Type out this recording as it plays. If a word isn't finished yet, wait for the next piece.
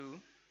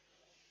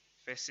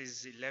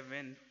verses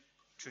 11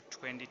 to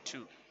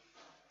 22.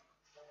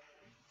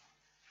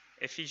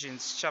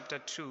 Ephesians chapter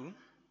 2,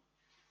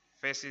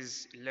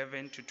 verses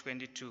 11 to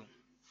 22.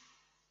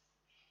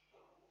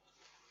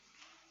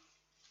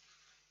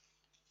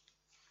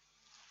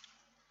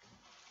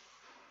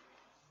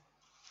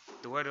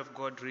 The word of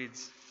God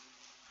reads,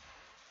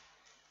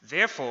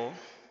 "Therefore,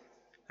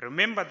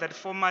 remember that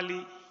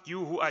formerly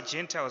you who are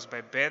Gentiles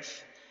by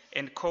birth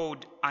and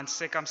called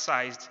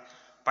uncircumcised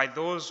by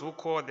those who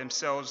call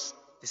themselves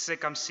the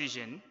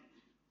circumcision,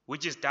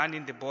 which is done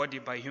in the body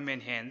by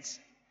human hands,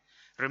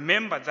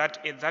 remember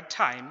that at that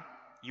time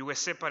you were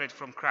separate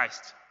from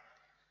Christ,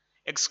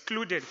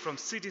 excluded from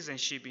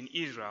citizenship in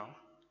Israel,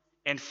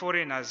 and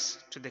foreigners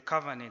to the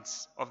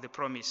covenants of the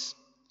promise,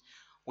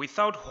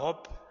 without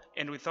hope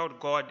and without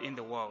God in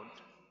the world.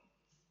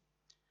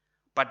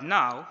 But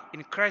now,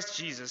 in Christ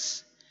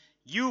Jesus,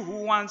 you who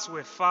once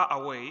were far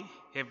away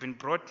have been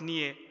brought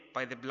near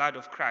by the blood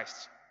of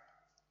Christ.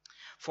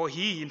 For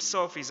he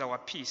himself is our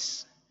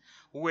peace,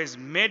 who has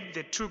made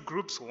the two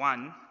groups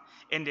one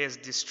and has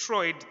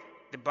destroyed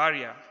the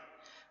barrier,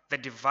 the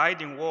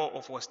dividing wall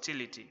of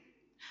hostility,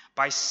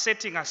 by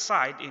setting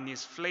aside in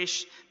his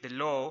flesh the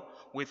law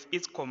with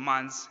its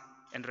commands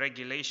and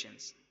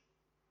regulations.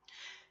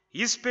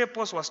 His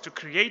purpose was to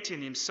create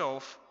in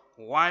himself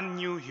one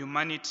new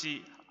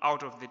humanity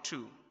out of the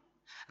two,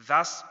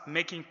 thus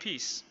making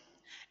peace,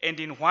 and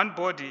in one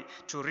body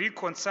to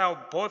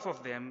reconcile both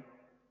of them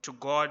to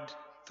God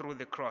through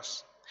the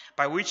cross,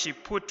 by which he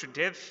put to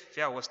death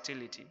their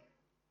hostility.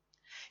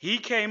 He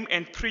came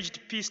and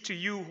preached peace to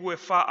you who were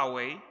far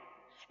away,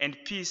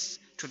 and peace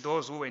to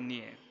those who were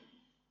near.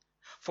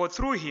 For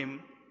through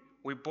him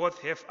we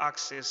both have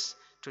access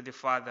to the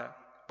Father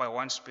by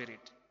one Spirit.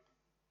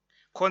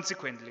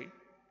 Consequently,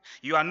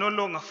 you are no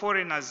longer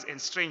foreigners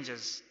and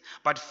strangers,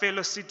 but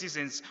fellow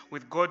citizens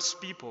with God's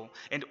people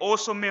and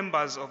also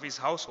members of his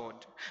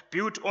household,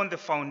 built on the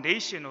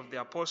foundation of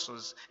the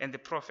apostles and the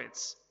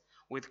prophets,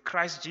 with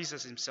Christ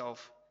Jesus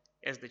himself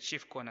as the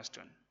chief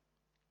cornerstone.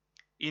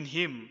 In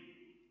him,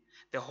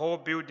 the whole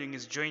building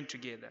is joined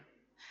together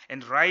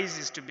and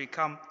rises to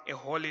become a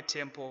holy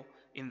temple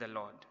in the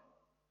Lord.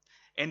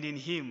 And in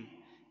him,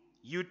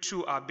 you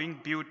two are being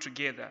built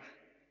together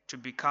to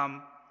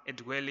become a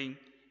dwelling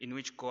in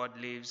which God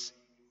lives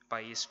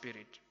by his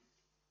Spirit."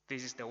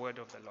 This is the word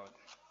of the Lord.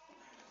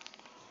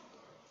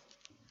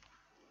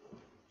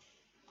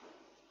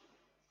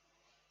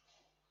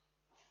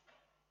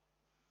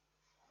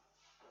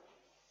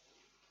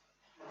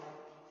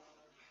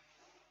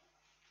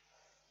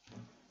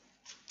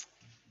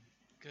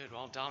 Good.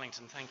 Well,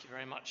 Darlington, thank you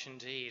very much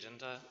indeed.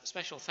 And a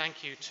special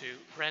thank you to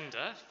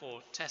Brenda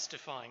for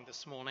testifying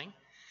this morning.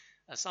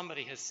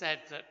 Somebody has said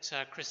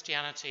that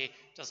Christianity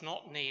does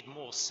not need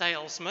more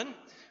salesmen.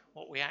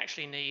 What we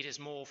actually need is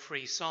more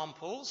free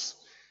samples.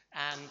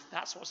 And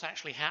that's what's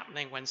actually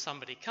happening when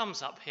somebody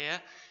comes up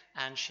here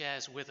and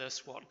shares with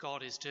us what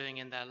God is doing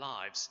in their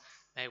lives.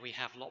 May we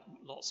have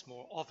lots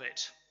more of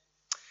it.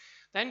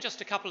 Then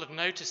just a couple of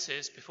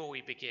notices before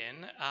we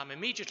begin.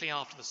 Immediately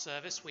after the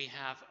service, we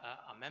have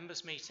a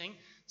members' meeting.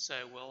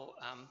 So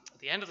at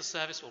the end of the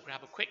service, we'll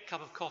grab a quick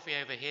cup of coffee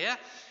over here,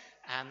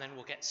 and then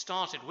we'll get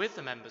started with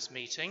the members'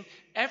 meeting.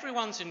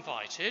 Everyone's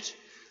invited.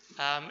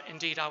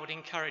 Indeed, I would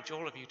encourage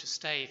all of you to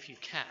stay if you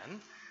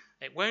can.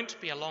 It won't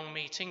be a long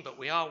meeting, but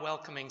we are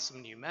welcoming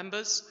some new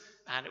members,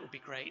 and it would be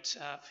great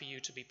for you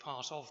to be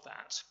part of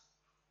that.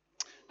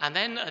 And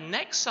then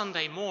next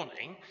Sunday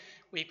morning,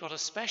 we've got a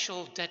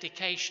special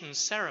dedication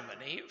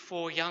ceremony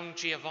for young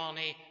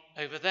Giovanni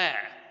over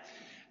there.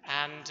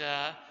 And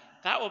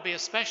that will be a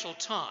special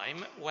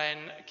time when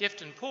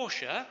Gift and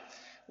Portia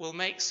will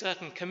make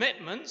certain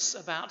commitments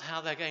about how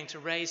they're going to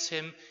raise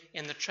him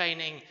in the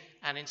training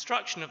and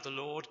instruction of the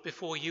Lord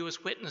before you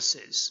as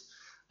witnesses.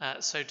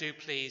 So do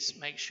please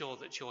make sure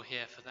that you're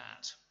here for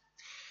that.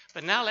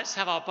 But now let's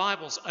have our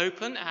Bibles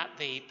open at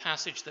the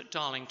passage that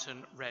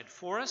Darlington read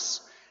for us,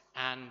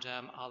 and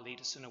I'll lead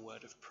us in a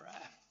word of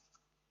prayer.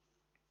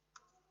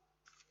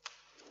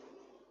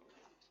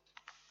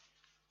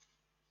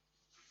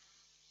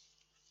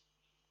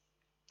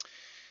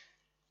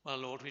 Well,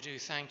 Lord, we do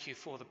thank you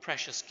for the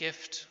precious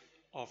gift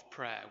of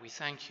prayer. We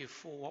thank you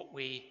for what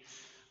we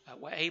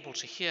were able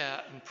to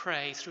hear and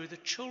pray through the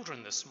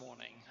children this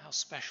morning. How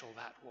special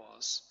that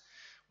was.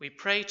 We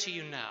pray to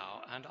you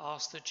now and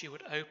ask that you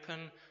would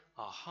open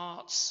our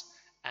hearts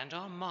and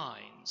our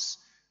minds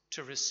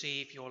to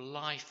receive your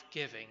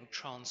life-giving,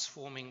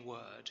 transforming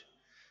word.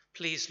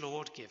 Please,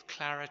 Lord, give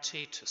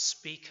clarity to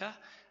speaker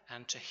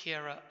and to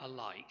hearer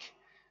alike,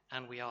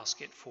 and we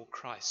ask it for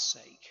Christ's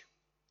sake.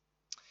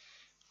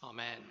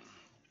 Amen.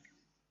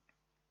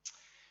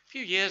 A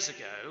few years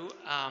ago,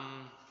 a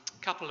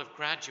couple of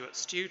graduate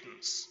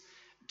students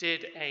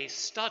did a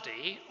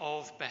study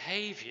of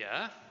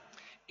behavior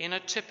in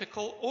a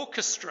typical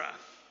orchestra.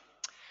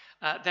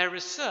 Their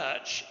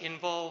research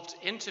involved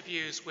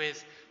interviews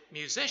with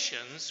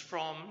musicians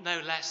from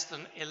no less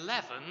than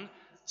 11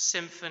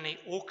 symphony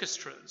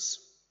orchestras.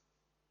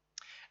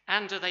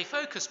 And they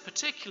focused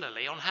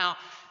particularly on how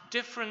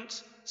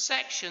different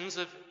sections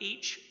of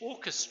each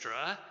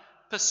orchestra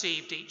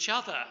perceived each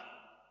other.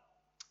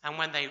 And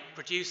when they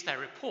produced their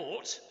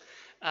report,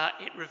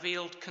 it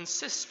revealed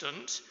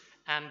consistent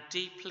and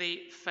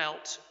deeply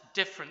felt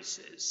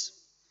differences.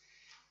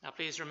 Now,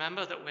 please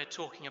remember that we're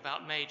talking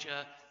about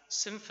major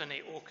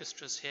symphony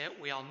orchestras here.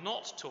 We are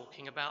not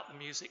talking about the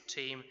music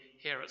team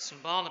here at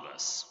St.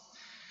 Barnabas.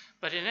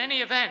 But in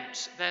any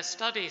event, their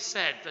study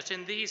said that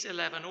in these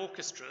 11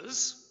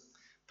 orchestras,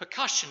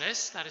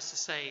 percussionists, that is to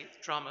say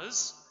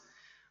drummers,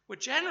 were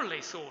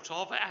generally thought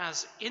of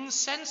as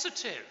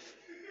insensitive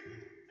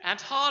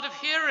and hard of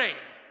hearing,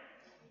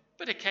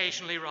 but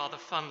occasionally rather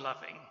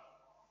fun-loving.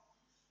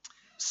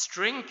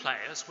 String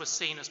players were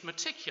seen as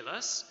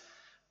meticulous,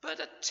 but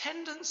a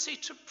tendency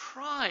to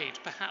pride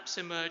perhaps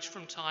emerged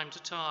from time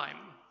to time.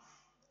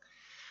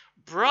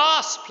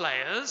 Brass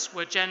players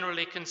were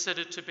generally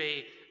considered to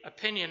be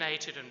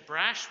opinionated and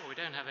brash. Well, we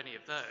don't have any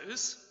of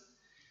those.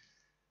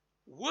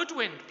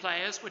 Woodwind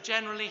players were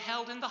generally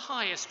held in the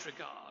highest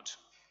regard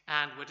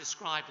and were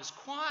described as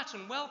quiet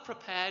and well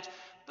prepared,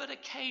 but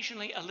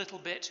occasionally a little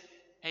bit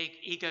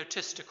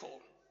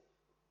egotistical.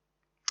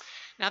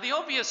 Now, the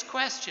obvious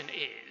question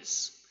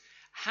is,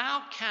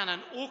 how can an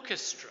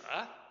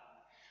orchestra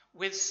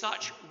with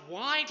such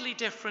widely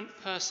different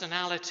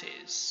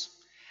personalities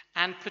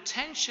and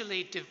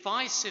potentially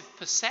divisive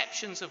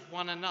perceptions of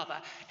one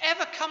another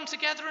ever come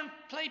together and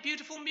play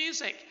beautiful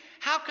music?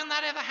 How can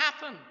that ever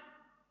happen?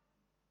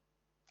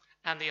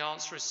 And the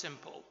answer is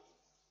simple.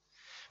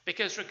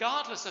 Because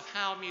regardless of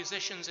how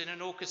musicians in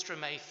an orchestra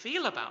may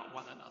feel about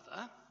one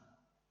another,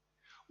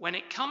 when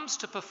it comes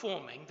to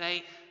performing,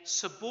 they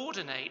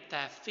subordinate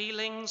their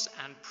feelings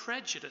and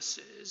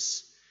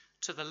prejudices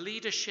to the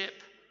leadership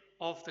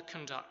of the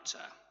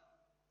conductor.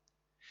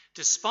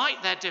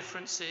 Despite their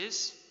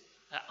differences,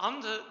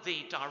 under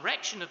the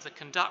direction of the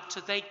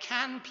conductor, they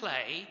can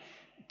play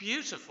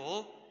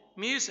beautiful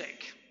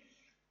music.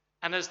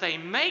 And as they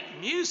make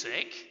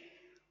music,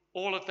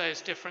 all of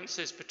those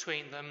differences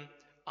between them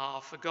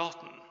are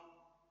forgotten.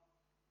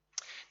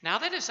 Now,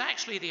 that is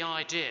actually the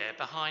idea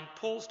behind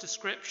Paul's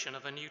description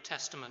of a New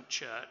Testament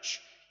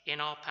church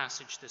in our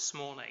passage this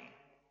morning.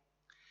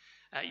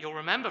 You'll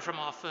remember from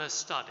our first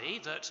study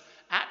that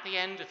at the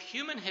end of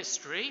human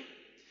history,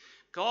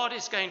 God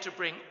is going to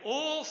bring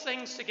all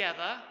things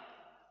together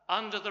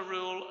under the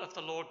rule of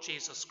the Lord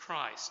Jesus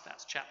Christ.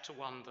 That's chapter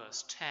 1,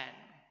 verse 10.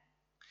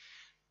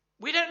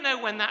 We don't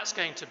know when that's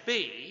going to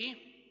be,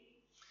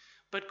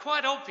 but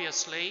quite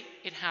obviously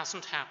it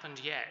hasn't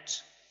happened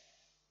yet.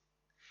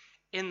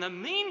 In the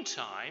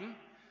meantime,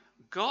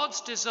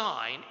 God's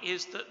design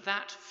is that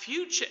that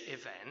future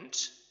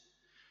event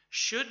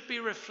should be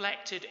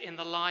reflected in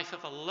the life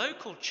of a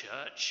local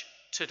church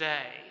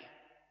today.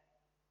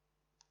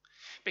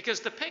 Because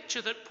the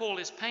picture that Paul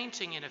is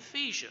painting in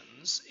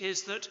Ephesians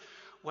is that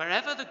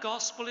wherever the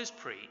gospel is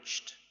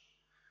preached,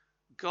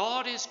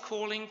 God is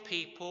calling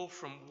people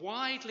from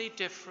widely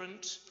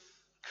different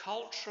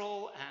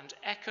cultural and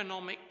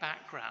economic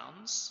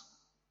backgrounds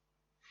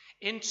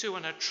into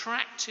an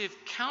attractive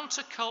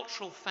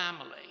countercultural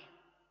family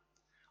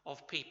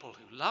of people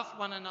who love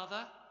one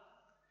another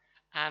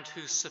and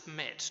who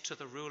submit to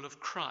the rule of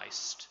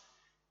Christ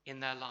in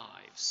their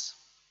lives.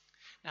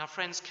 Now,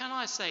 friends, can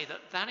I say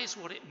that that is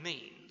what it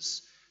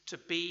means to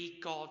be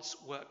God's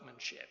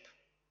workmanship?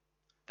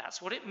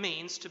 That's what it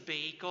means to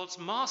be God's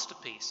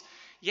masterpiece.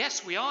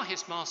 Yes, we are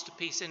his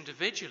masterpiece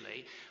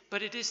individually,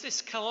 but it is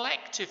this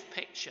collective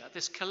picture,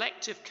 this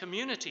collective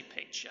community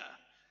picture,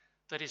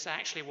 that is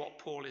actually what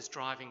Paul is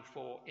driving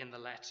for in the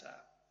letter.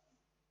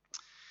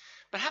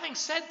 But having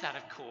said that,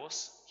 of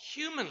course,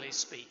 humanly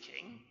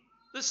speaking,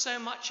 there's so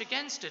much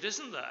against it,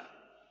 isn't there?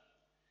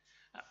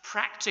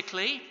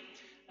 Practically,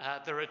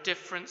 there are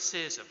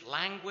differences of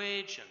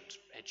language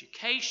and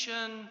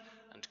education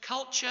and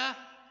culture.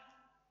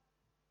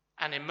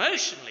 And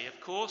emotionally,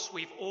 of course,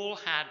 we've all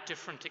had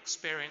different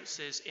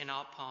experiences in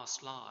our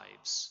past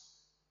lives.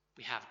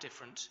 We have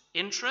different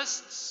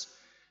interests,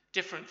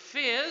 different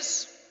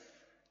fears,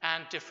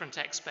 and different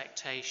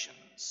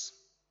expectations.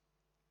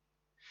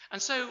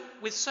 And so,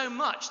 with so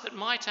much that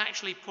might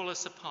actually pull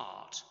us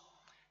apart,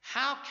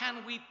 how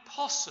can we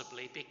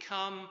possibly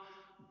become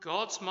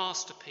God's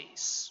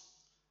masterpiece,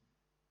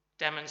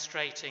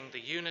 demonstrating the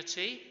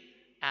unity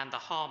and the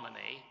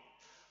harmony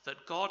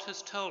that God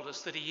has told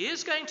us that he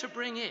is going to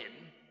bring in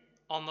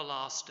on the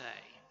last day?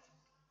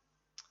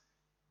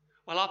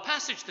 Well, our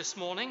passage this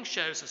morning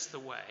shows us the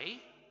way.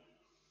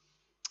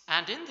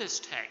 And in this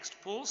text,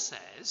 Paul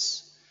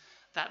says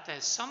that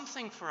there's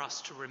something for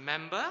us to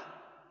remember.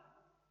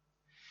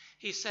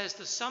 He says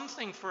there's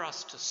something for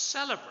us to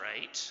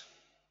celebrate.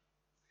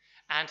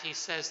 And he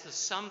says there's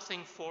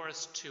something for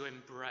us to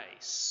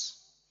embrace.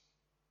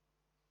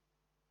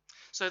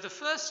 So the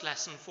first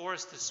lesson for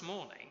us this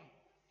morning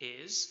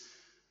is,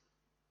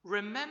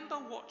 remember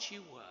what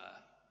you were.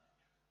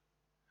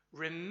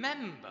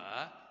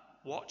 Remember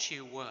what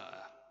you were.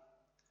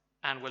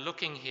 And we're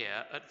looking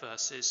here at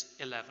verses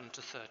 11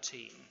 to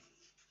 13.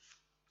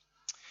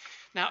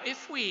 Now,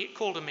 if we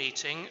called a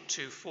meeting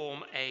to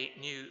form a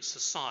new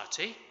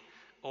society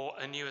or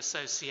a new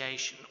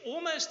association,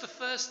 almost the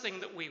first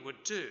thing that we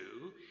would do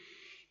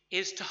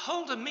is to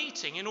hold a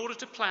meeting in order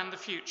to plan the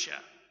future.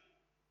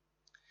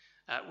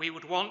 We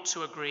would want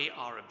to agree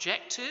our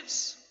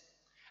objectives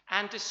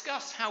and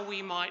discuss how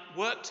we might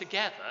work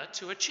together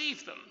to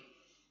achieve them.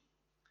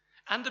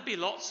 And there'd be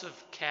lots of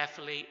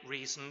carefully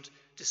reasoned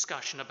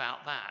discussion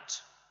about that.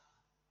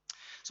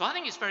 So I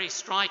think it's very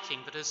striking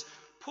that as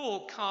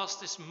Paul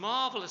casts this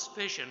marvellous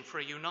vision for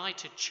a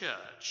united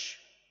church,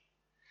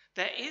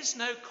 there is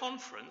no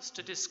conference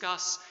to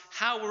discuss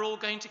how we're all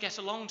going to get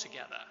along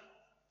together.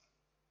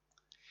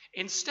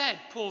 Instead,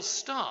 Paul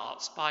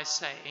starts by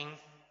saying,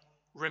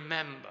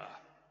 remember.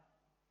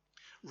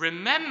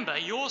 Remember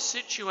your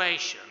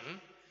situation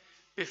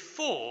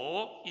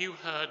before you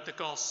heard the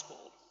gospel.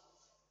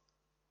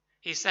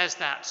 He says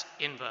that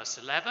in verse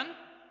 11.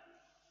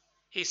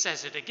 He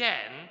says it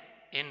again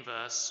in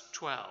verse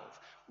 12.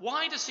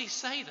 Why does he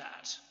say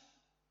that?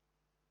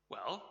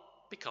 Well,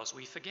 because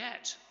we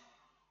forget.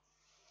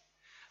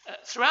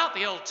 Throughout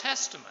the Old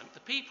Testament, the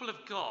people of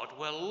God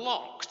were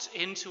locked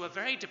into a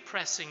very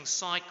depressing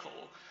cycle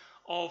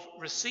of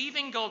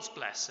receiving God's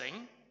blessing,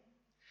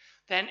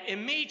 then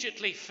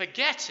immediately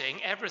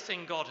forgetting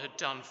everything God had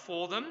done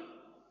for them,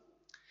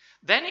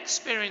 then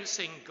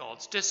experiencing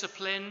God's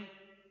discipline,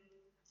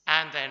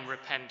 and then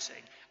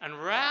repenting. And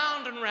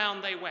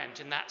round they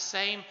went in that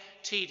same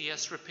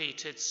tedious,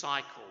 repeated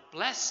cycle.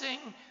 Blessing,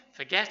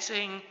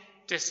 forgetting,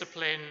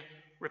 discipline,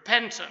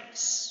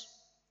 repentance.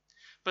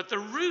 But the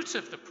root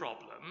of the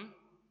problem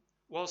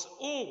was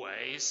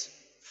always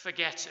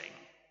forgetting.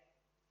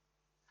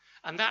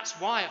 And that's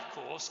why, of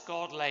course,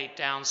 God laid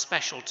down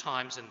special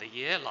times in the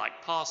year,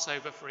 like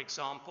Passover, for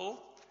example,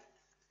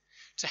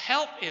 to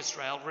help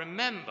Israel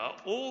remember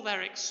all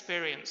their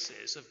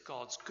experiences of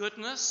God's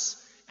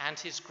goodness and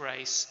his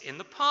grace in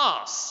the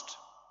past.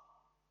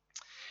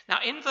 Now,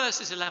 in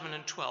verses 11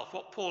 and 12,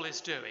 what Paul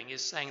is doing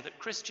is saying that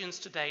Christians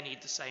today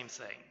need the same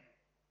thing.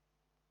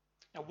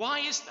 Now, why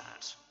is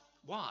that?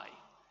 Why?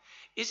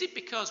 Is it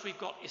because we've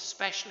got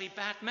especially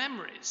bad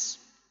memories?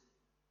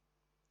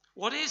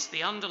 What is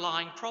the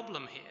underlying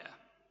problem here?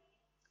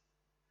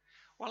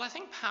 Well, I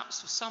think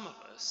perhaps for some of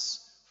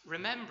us,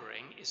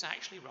 remembering is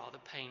actually rather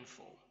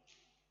painful.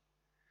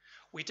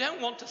 We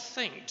don't want to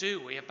think,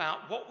 do we,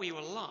 about what we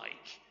were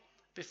like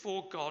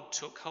before God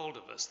took hold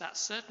of us. That's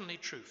certainly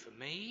true for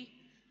me.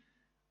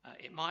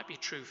 It might be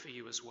true for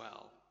you as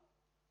well.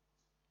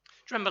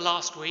 Do you remember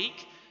last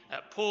week,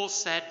 Paul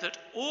said that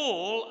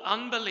all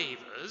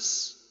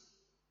unbelievers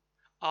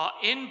are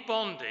in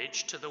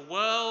bondage to the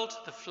world,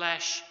 the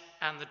flesh,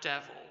 and the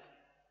devil.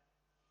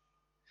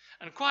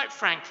 And quite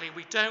frankly,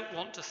 we don't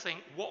want to think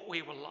what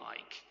we were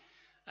like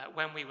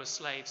when we were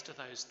slaves to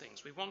those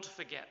things. We want to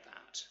forget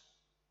that.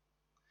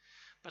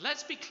 But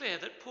let's be clear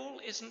that Paul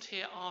isn't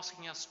here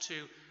asking us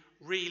to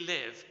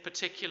relive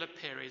particular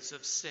periods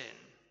of sin.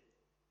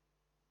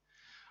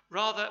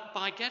 Rather,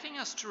 by getting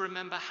us to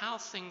remember how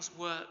things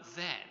were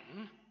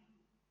then,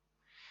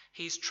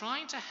 he's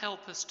trying to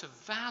help us to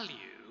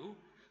value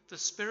the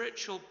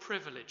spiritual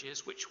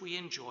privileges which we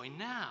enjoy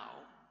now.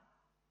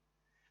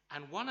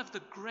 And one of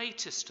the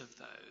greatest of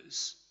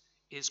those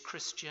is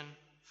Christian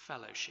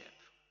fellowship,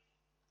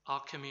 our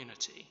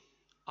community,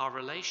 our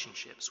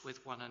relationships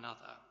with one another.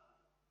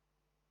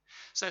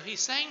 So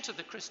he's saying to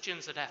the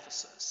Christians at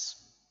Ephesus,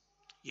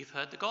 you've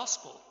heard the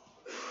gospel.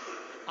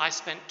 I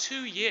spent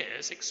 2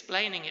 years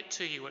explaining it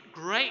to you at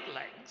great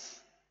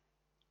length.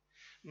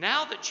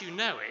 Now that you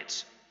know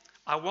it,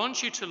 I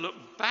want you to look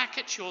back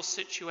at your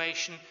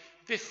situation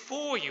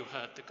before you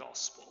heard the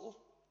gospel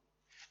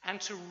and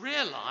to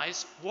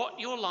realize what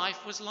your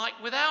life was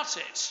like without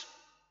it.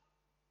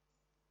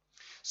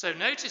 So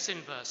notice in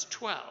verse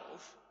 12,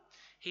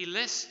 he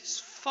lists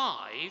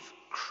 5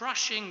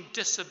 crushing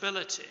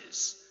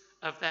disabilities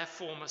of their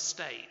former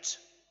state.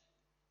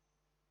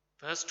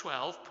 Verse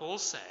 12, Paul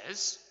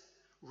says,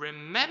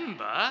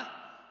 remember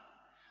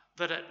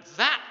that at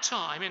that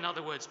time, in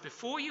other words,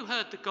 before you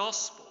heard the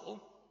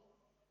gospel,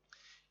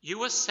 you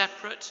were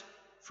separate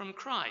from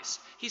Christ.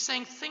 He's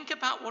saying, think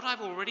about what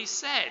I've already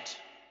said.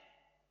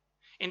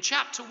 In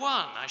chapter 1,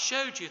 I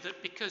showed you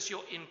that because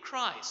you're in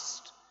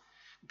Christ,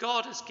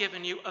 God has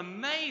given you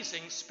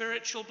amazing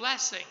spiritual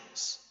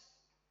blessings.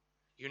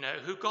 You know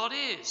who God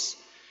is.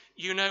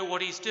 You know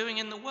what he's doing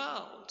in the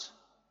world.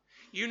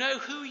 You know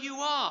who you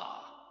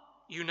are.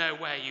 You know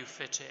where you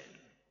fit in.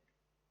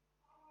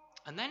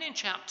 And then in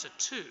chapter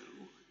 2,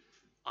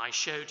 I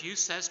showed you,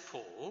 says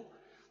Paul,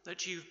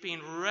 that you've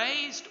been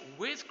raised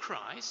with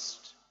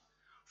Christ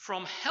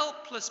from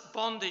helpless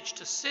bondage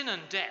to sin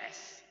and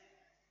death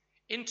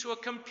into a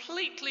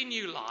completely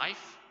new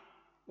life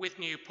with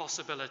new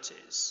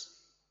possibilities.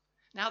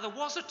 Now, there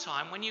was a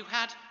time when you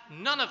had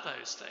none of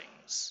those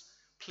things.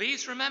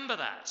 Please remember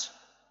that.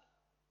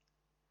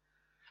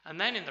 And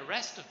then in the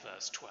rest of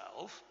verse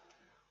 12,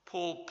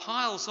 Paul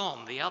piles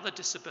on the other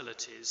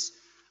disabilities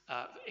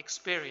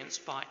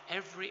experienced by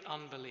every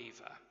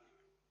unbeliever.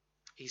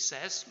 He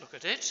says, look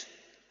at it,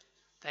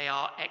 They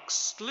are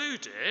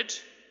excluded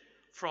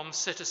from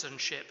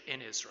citizenship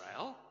in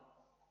Israel,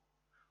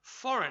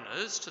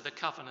 foreigners to the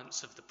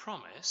covenants of the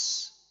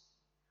promise,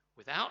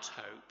 without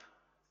hope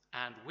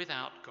and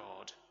without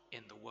God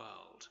in the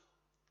world.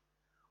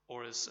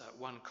 Or as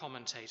one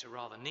commentator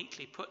rather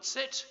neatly puts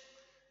it,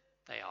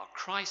 they are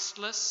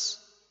Christless,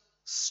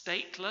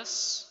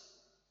 stateless,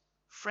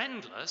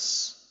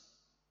 friendless,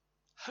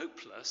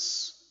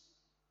 hopeless,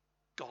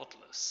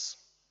 godless.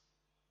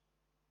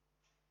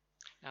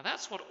 Now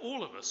that's what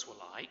all of us were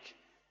like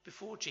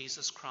before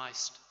Jesus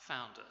Christ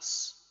found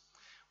us.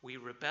 We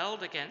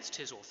rebelled against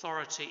his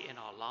authority in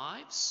our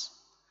lives,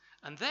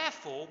 and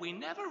therefore we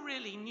never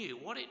really knew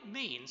what it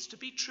means to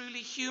be truly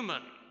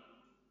human.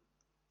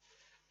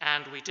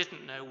 And we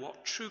didn't know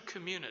what true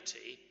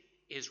community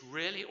is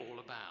really all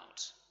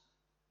about.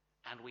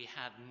 And we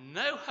had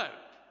no hope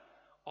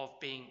of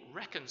being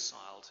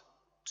reconciled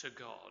to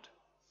God.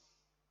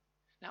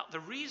 Now, the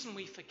reason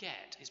we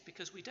forget is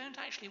because we don't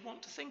actually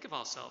want to think of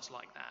ourselves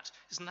like that.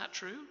 Isn't that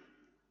true?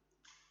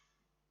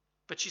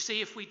 But you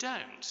see, if we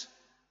don't,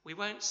 we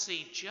won't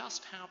see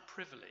just how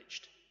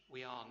privileged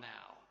we are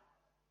now.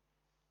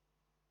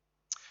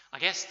 I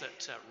guess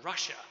that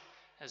Russia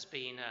has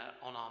been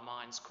on our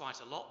minds quite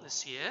a lot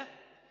this year.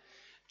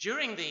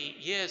 During the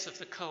years of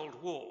the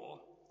Cold War,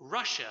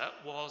 Russia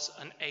was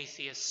an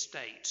atheist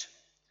state.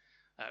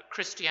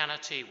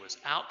 Christianity was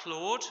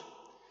outlawed,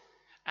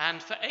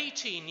 and for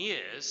 18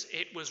 years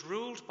it was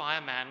ruled by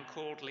a man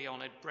called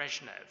Leonid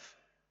Brezhnev.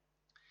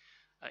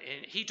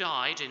 He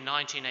died in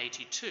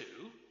 1982,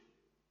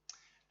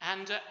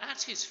 and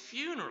at his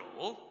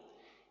funeral,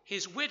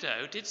 his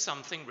widow did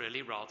something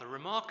really rather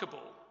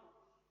remarkable.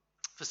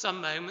 For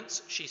some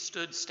moments, she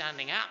stood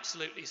standing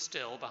absolutely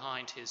still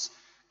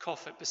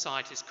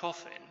beside his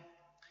coffin,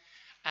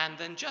 and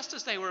then just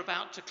as they were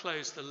about to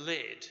close the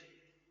lid,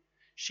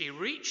 she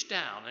reached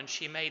down and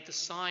she made the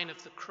sign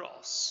of the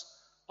cross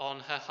on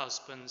her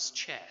husband's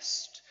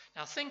chest.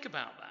 Now think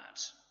about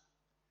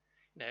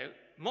that.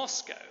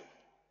 Moscow,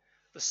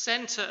 the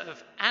center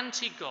of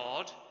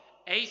anti-God,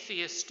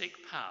 atheistic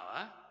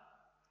power,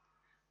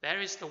 there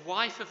is the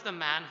wife of the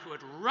man who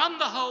had run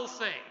the whole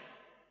thing,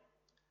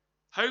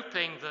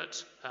 hoping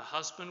that her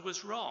husband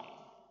was wrong.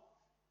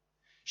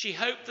 She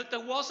hoped that there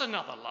was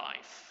another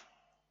life.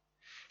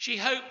 She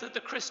hoped that the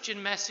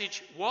Christian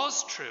message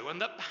was true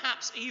and that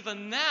perhaps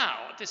even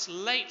now, at this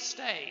late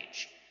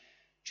stage,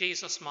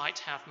 Jesus might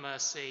have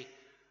mercy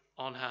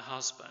on her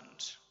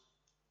husband.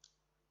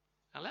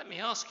 Now let me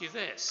ask you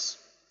this.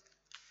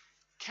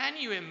 Can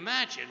you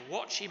imagine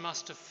what she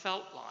must have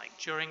felt like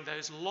during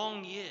those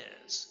long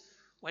years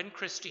when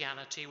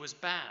Christianity was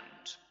banned?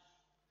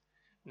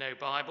 No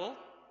Bible,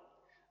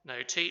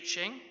 no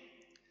teaching,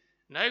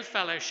 no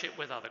fellowship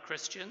with other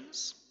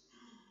Christians,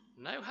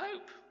 no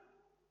hope.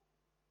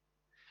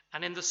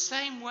 And in the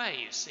same way,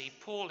 you see,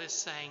 Paul is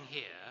saying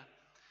here,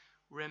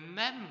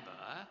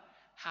 remember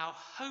how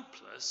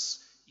hopeless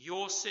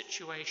your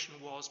situation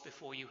was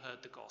before you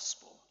heard the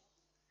gospel.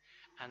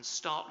 And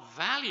start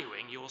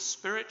valuing your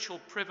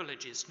spiritual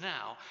privileges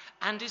now,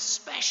 and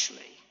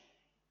especially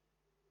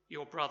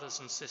your brothers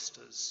and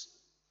sisters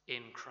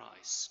in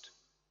Christ.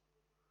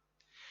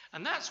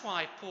 And that's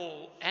why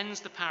Paul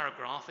ends the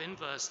paragraph in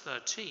verse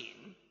 13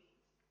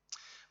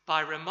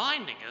 by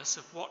reminding us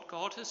of what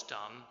God has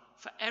done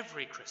for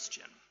every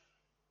Christian.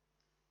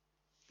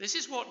 This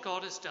is what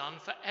God has done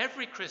for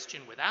every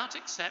Christian without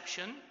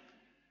exception,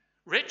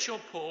 rich or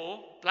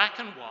poor, black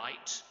and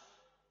white,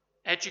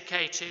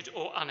 educated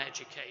or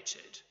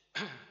uneducated.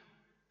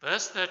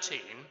 Verse 13,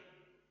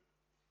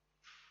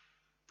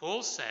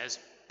 Paul says,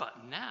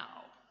 "But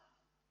now,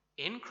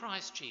 in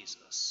Christ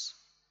Jesus,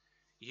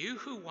 you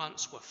who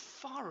once were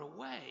far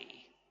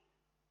away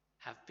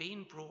have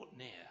been brought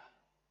near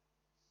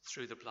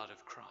through the blood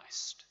of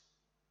Christ."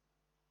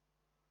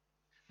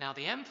 Now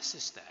the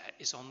emphasis there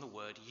is on the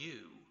word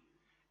you.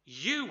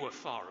 You were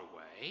far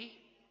away,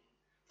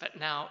 but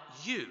now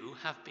you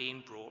have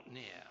been brought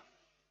near.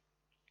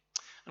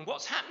 And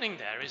what's happening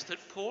there is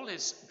that Paul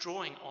is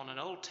drawing on an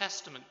Old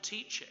Testament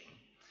teaching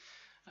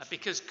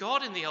because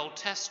God in the Old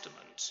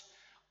Testament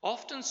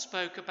often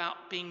spoke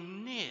about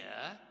being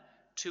near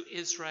to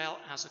Israel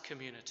as a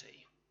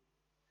community.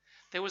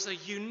 There was a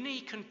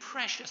unique and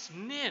precious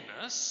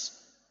nearness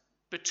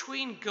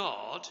between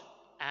God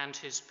and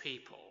his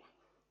people.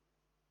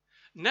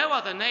 No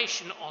other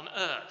nation on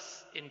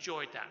earth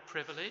enjoyed that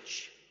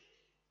privilege.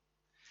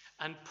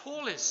 And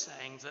Paul is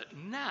saying that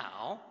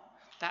now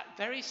that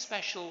very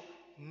special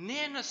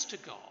nearness to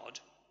God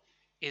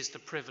is the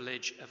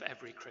privilege of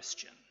every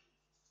Christian.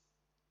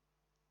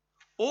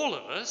 All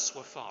of us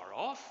were far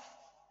off,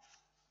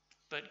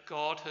 but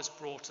God has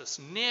brought us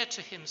near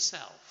to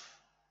himself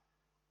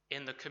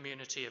in the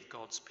community of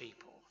God's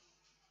people.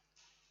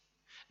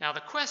 Now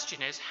the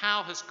question is,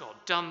 how has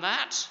God done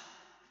that?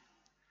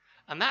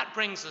 And that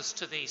brings us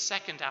to the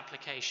second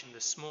application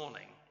this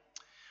morning,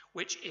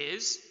 which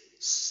is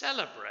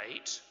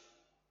celebrate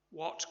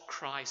what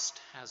Christ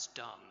has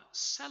done.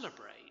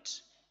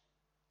 Celebrate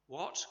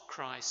what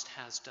Christ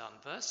has done.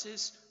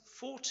 Verses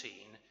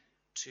 14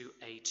 to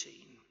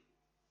 18.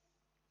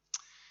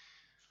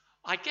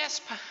 I guess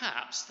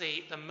perhaps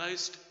the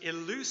most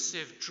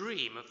elusive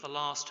dream of the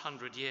last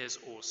 100 years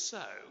or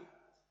so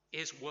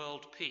is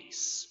world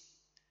peace.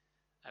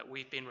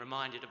 We've been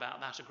reminded about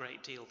that a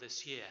great deal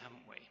this year,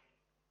 haven't we?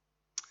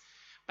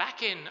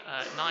 Back in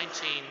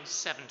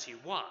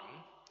 1971,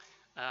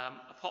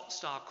 a pop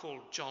star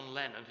called John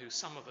Lennon, who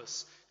some of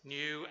us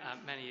knew,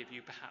 many of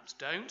you perhaps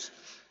don't,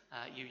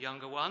 you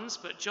younger ones,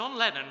 but John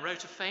Lennon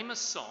wrote a famous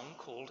song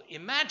called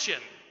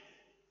Imagine.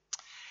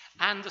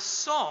 And the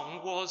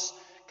song was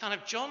kind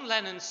of John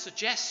Lennon's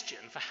suggestion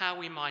for how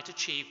we might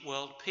achieve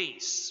world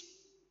peace.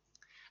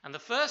 And the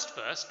first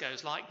verse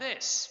goes like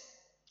this,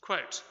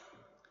 quote,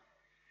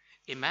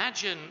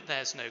 "Imagine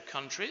there's no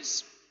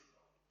countries,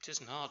 it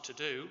isn't hard to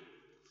do,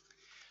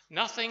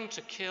 nothing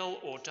to kill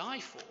or die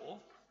for,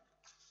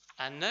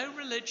 and no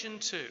religion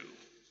too.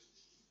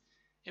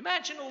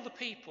 Imagine all the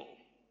people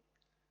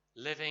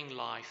living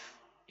life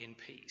in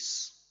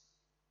peace."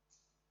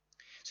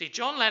 See,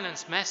 John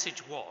Lennon's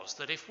message was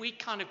that if we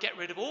kind of get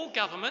rid of all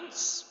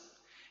governments,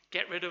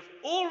 get rid of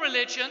all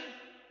religion,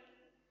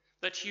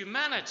 that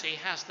humanity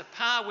has the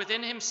power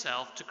within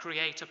himself to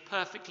create a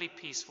perfectly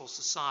peaceful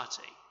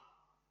society.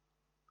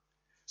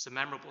 It's a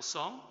memorable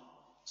song,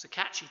 it's a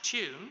catchy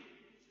tune,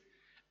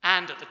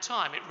 and at the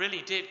time it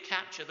really did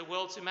capture the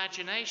world's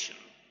imagination.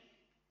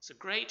 It's a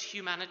great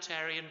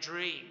humanitarian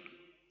dream.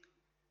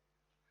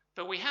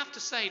 But we have to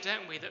say,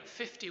 don't we, that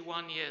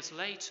 51 years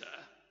later,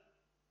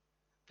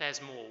 there's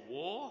more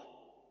war,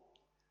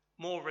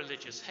 more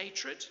religious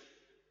hatred,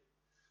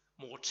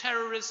 more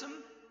terrorism,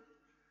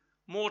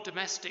 more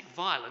domestic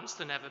violence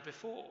than ever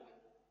before.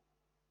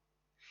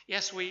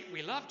 Yes,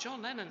 we love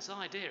John Lennon's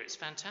idea, it's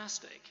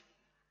fantastic.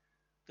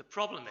 The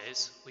problem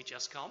is we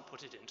just can't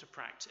put it into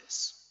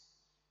practice.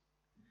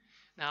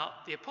 Now,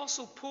 the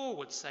Apostle Paul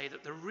would say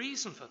that the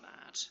reason for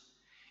that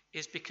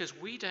is because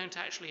we don't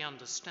actually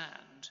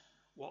understand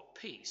what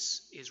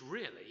peace is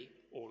really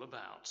all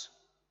about.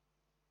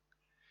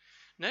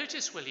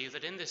 Notice, will you,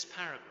 that in this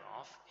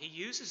paragraph he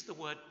uses the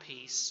word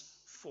peace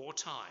 4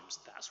 times.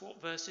 That's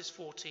what verses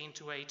 14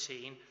 to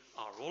 18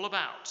 are all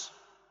about.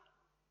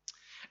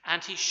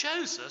 And he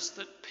shows us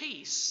that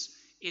peace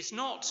is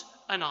not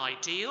an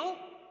ideal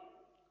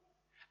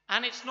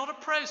and it's not a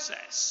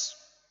process.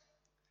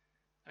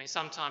 I mean,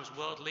 sometimes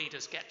world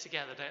leaders get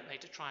together, don't they,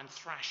 to try and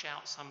thrash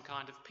out some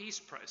kind of peace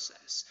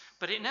process.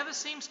 But it never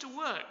seems to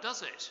work,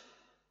 does it?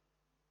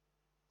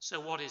 So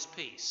what is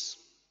peace?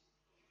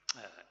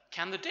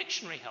 Can the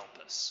dictionary help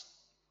us?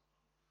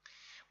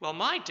 Well,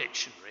 my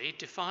dictionary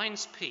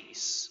defines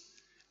peace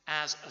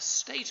as a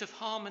state of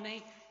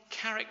harmony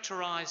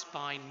characterized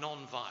by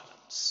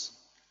non-violence.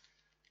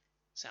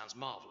 Sounds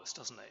marvelous,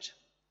 doesn't it?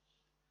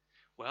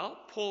 Well,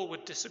 Paul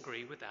would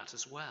disagree with that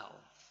as well.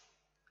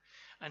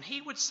 And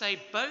he would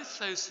say both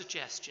those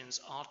suggestions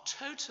are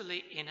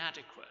totally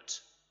inadequate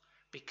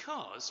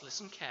because,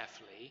 listen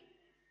carefully,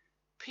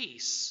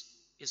 peace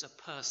is a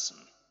person.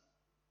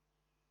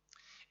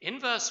 In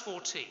verse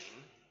 14,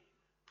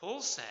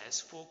 Paul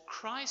says, "For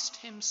Christ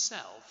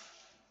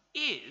himself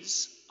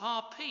is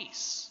our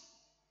peace."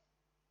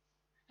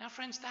 Now,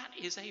 friends, that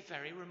is a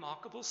very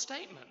remarkable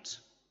statement.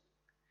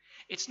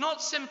 It's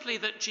not simply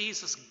that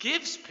Jesus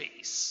gives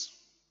peace.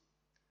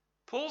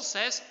 Paul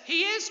says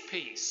he is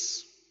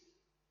peace.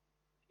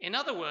 In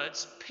other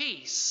words,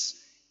 peace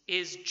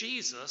is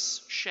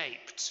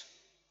Jesus-shaped.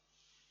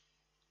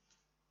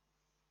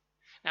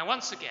 Now,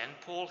 once again,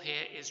 Paul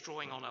here is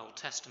drawing on Old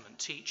Testament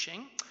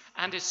teaching,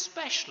 and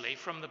especially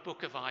from the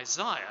book of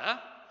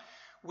Isaiah,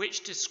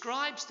 which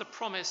describes the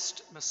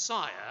promised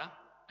Messiah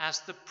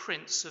as the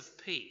Prince of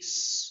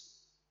Peace.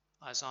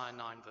 Isaiah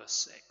 9, verse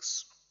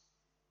 6.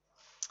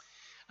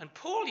 And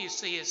Paul, you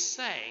see, is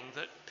saying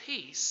that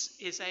peace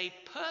is a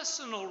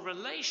personal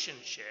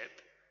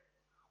relationship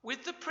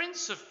with the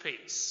Prince of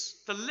Peace,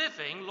 the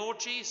living Lord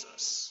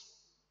Jesus.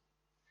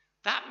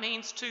 That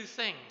means 2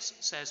 things,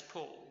 says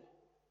Paul.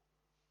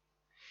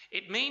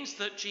 It means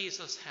that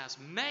Jesus has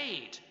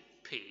made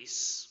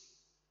peace,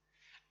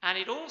 and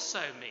it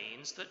also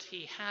means that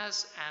he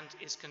has and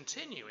is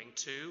continuing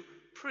to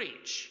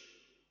preach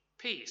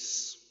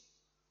peace.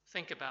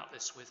 Think about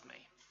this with me.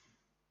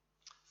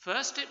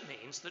 First, it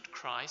means that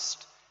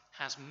Christ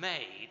has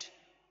made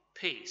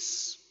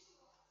peace.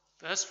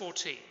 Verse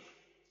 14.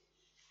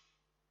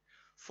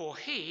 "For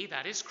he,"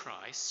 that is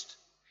Christ,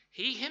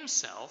 "he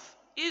himself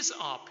is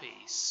our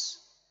peace,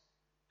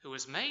 who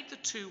has made the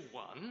 2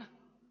 one,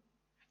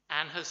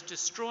 and has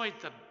destroyed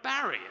the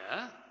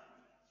barrier,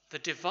 the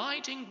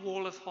dividing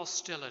wall of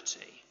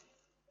hostility,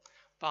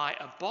 by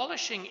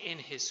abolishing in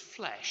his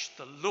flesh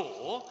the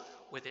law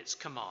with its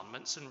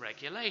commandments and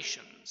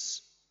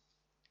regulations.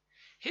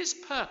 His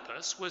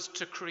purpose was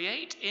to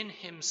create in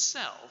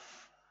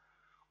himself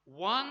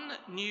one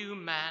new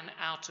man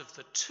out of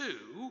the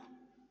 2,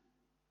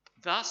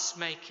 thus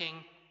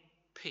making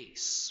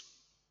peace."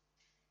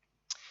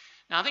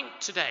 Now, I think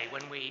today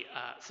when we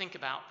think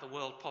about the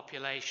world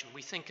population,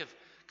 we think of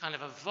kind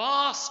of a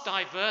vast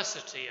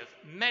diversity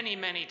of many,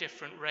 many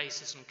different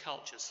races and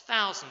cultures,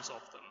 thousands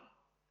of them.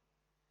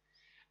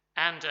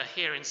 And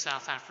here in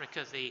South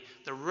Africa,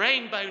 the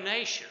rainbow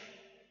nation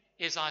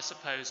is, I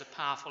suppose, a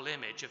powerful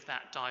image of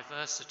that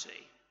diversity.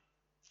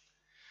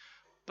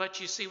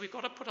 But you see, we've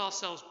got to put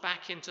ourselves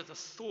back into the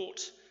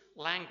thought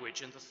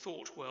language and the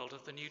thought world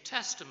of the New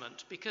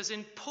Testament, because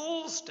in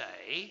Paul's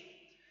day,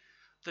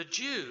 the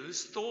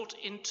Jews thought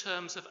in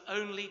terms of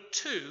only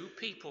two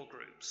people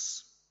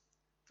groups: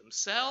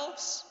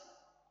 themselves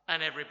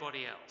and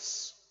everybody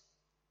else.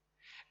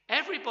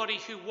 Everybody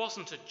who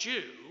wasn't a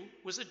Jew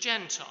was a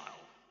Gentile.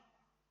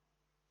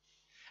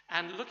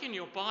 And look in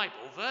your Bible,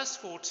 verse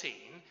 14,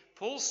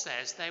 Paul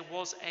says there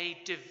was a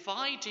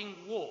dividing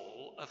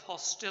wall of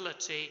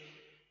hostility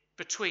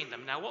between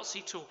them. Now, what's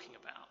he talking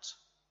about?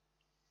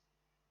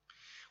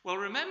 Well,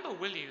 remember,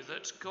 will you,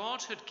 that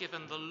God had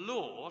given the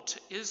law to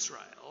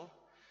Israel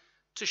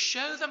to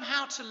show them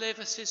how to live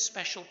as his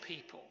special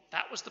people.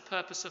 That was the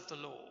purpose of the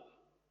law.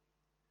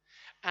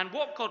 And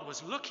what God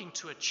was looking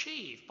to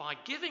achieve by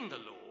giving the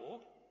law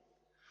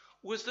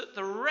was that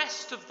the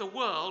rest of the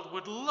world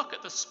would look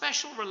at the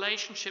special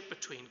relationship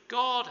between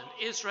God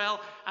and Israel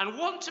and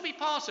want to be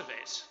part of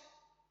it.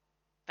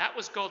 That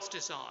was God's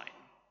design.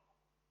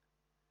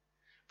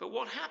 But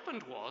what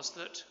happened was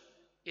that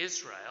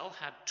Israel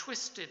had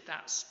twisted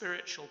that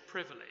spiritual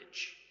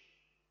privilege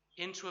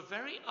into a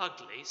very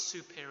ugly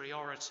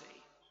superiority.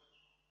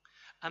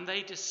 And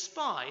they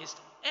despised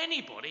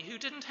anybody who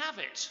didn't have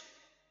it.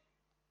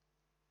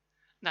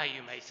 Now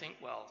you may think,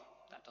 well,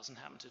 that doesn't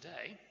happen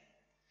today.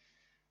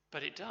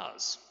 But it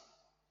does.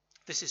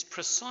 This is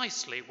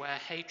precisely where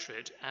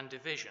hatred and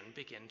division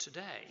begin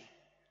today.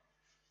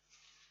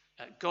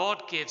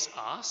 God gives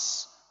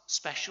us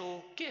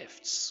special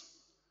gifts,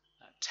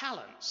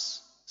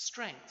 talents,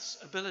 strengths,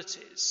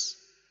 abilities.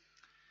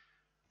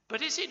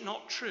 But is it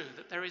not true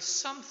that there is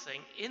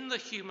something in the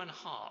human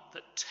heart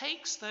that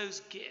takes those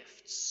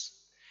gifts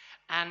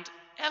and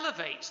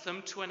elevates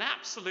them to an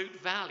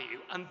absolute value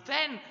and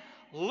then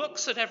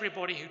looks at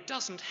everybody who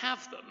doesn't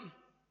have them,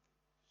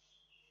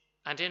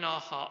 and in our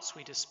hearts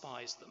we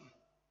despise them?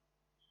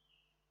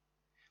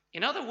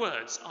 In other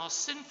words, our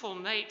sinful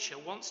nature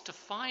wants to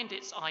find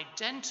its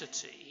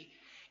identity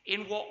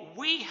in what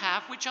we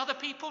have which other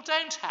people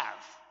don't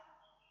have.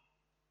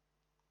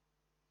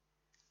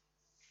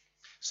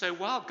 So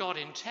while God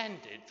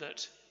intended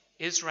that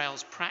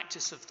Israel's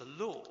practice of the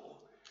law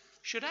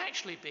should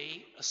actually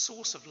be a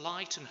source of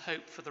light and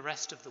hope for the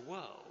rest of the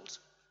world,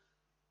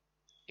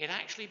 it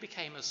actually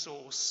became a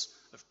source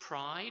of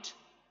pride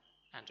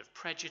and of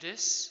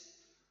prejudice,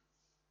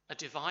 a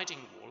dividing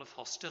wall of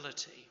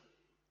hostility.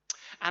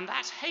 And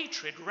that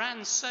hatred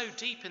ran so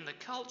deep in the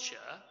culture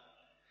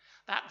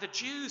that the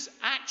Jews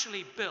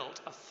actually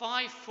built a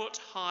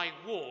 5-foot-high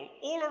wall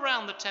all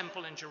around the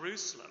temple in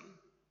Jerusalem.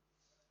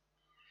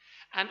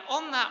 And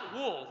on that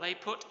wall they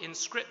put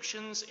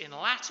inscriptions in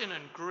Latin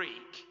and Greek,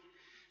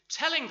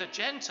 telling the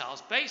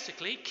Gentiles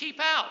basically, keep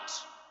out.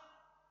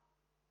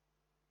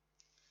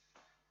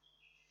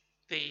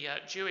 The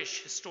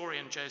Jewish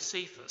historian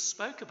Josephus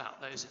spoke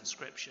about those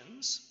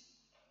inscriptions,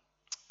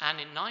 and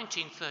in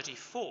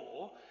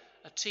 1934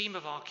 a team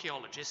of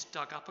archaeologists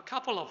dug up a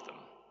couple of them.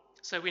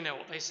 So we know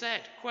what they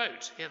said.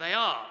 Quote, here they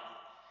are.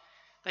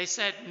 They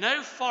said,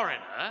 "No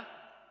foreigner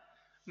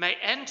may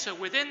enter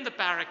within the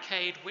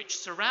barricade which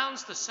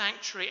surrounds the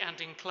sanctuary and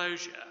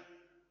enclosure.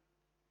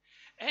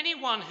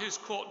 Anyone who's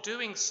caught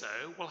doing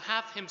so will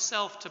have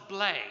himself to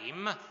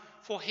blame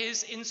for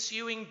his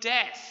ensuing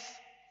death."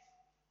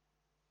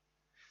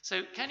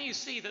 So can you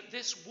see that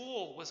this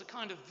wall was a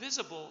kind of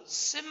visible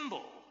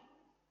symbol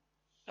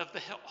of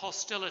the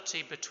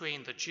hostility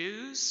between the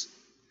Jews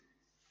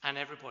and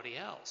everybody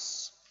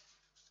else?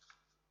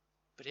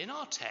 But in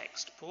our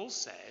text, Paul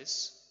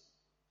says,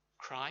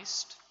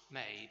 Christ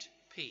made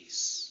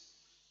peace.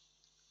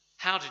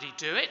 How did he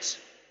do it?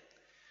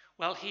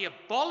 Well, he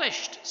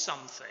abolished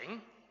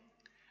something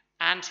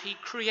and he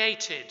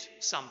created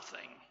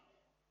something.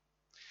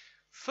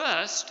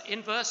 First,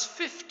 in verse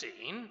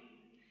 15,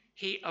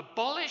 he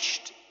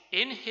abolished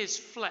in his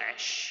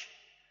flesh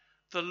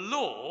the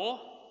law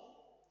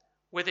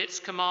with its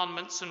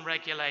commandments and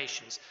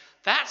regulations.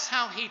 That's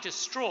how he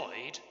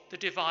destroyed the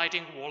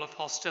dividing wall of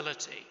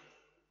hostility.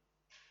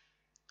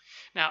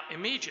 Now,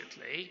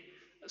 immediately,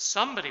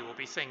 somebody will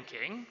be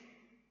thinking,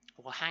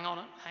 well, hang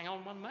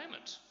on one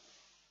moment.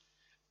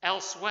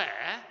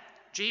 Elsewhere,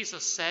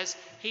 Jesus says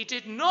he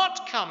did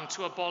not come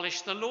to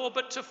abolish the law,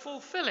 but to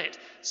fulfill it.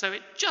 So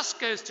it just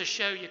goes to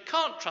show you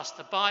can't trust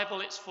the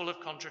Bible, it's full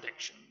of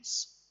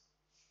contradictions.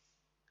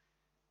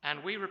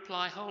 And we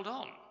reply, hold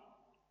on.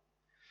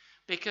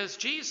 Because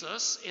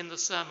Jesus in the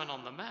Sermon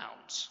on the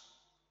Mount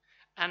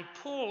and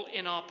Paul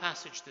in our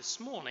passage this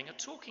morning are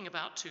talking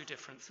about two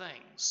different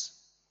things.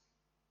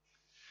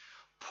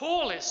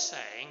 Paul is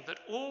saying that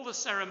all the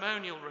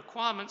ceremonial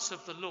requirements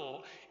of the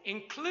law,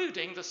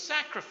 including the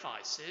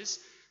sacrifices,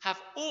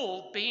 have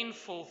all been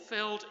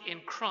fulfilled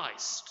in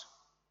Christ.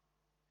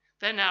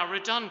 They're now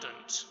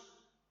redundant.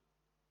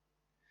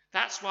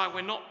 That's why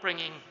we're not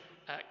bringing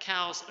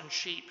cows and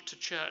sheep to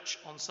church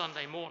on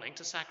Sunday morning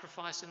to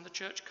sacrifice in the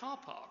church car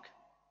park.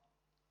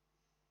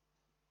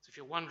 if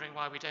you're wondering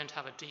why we don't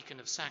have a deacon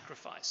of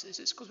sacrifices,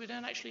 it's because we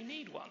don't actually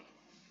need one.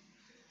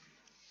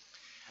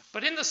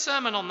 But in the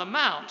Sermon on the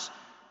Mount,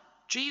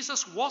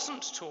 Jesus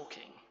wasn't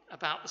talking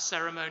about the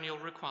ceremonial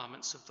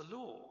requirements of the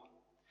law.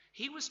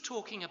 He was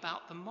talking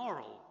about the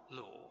moral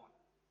law.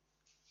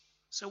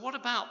 So what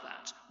about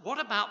that? What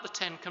about the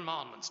Ten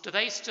Commandments? Do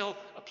they still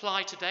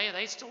apply today? Are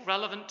they still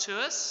relevant to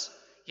us?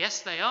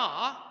 Yes, they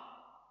are.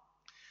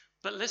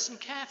 But listen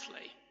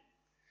carefully.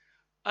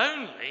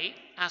 Only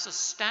as a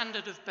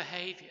standard of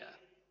behavior.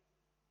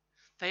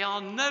 They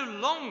are no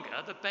longer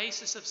the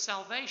basis of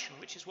salvation,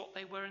 which is what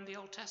they were in the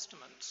Old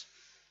Testament.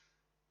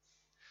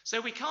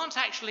 So we can't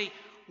actually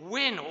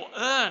win or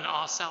earn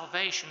our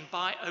salvation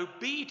by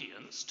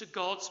obedience to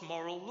God's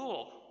moral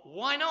law.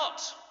 Why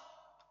not?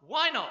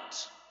 Why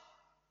not?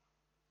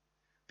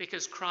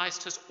 Because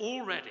Christ has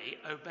already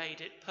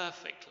obeyed it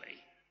perfectly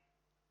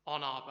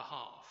on our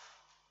behalf.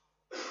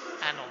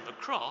 And on the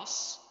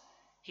cross,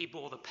 he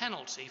bore the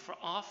penalty for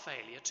our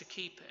failure to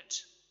keep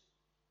it.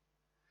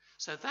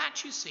 So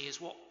that, you see, is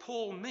what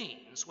Paul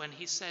means when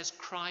he says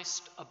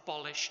Christ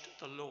abolished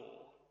the law.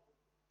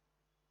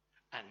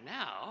 And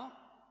now,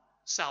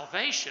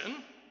 salvation,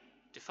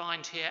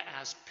 defined here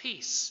as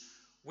peace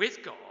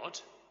with God,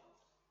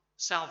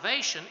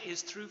 salvation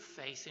is through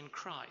faith in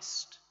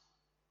Christ.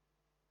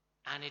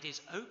 And it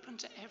is open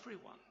to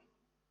everyone.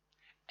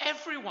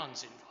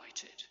 Everyone's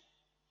invited.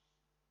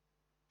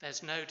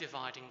 There's no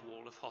dividing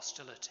wall of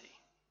hostility.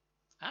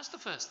 That's the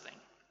first thing.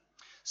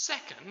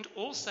 Second,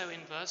 also in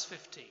verse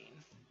 15,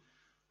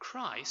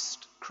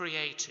 Christ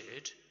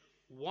created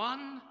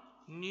one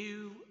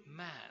new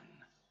man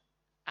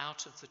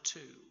out of the two.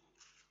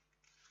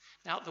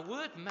 Now, the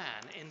word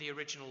man in the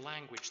original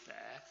language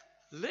there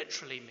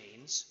literally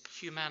means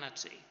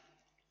humanity.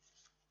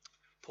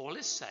 Paul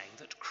is saying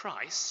that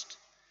Christ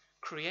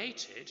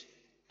created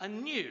a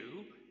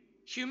new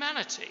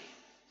humanity.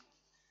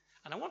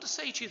 And I want to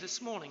say to you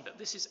this morning that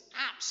this is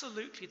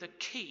absolutely the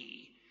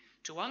key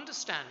to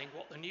understanding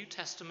what the New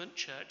Testament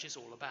church is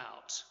all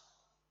about.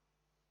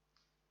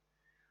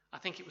 I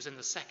think it was in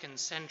the 2nd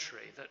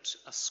century that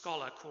a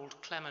scholar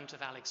called Clement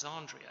of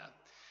Alexandria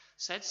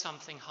said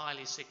something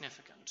highly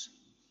significant.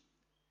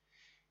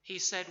 He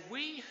said,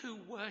 "We who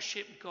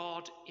worship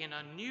God in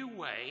a new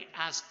way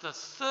as the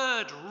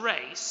third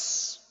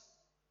race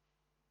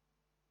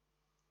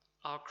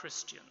are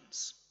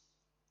Christians."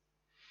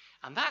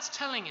 And that's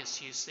telling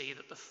us, you see,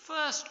 that the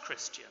first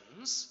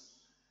Christians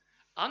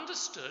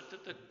understood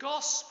that the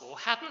gospel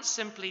hadn't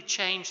simply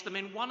changed them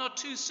in one or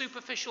two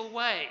superficial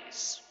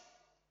ways.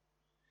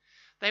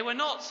 They were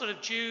not sort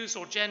of Jews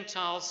or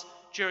Gentiles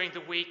during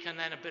the week and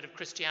then a bit of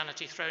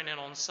Christianity thrown in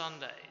on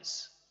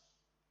Sundays.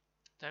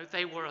 No,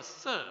 they were a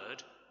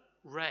third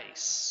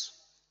race.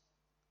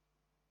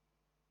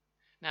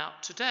 Now,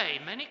 today,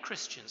 many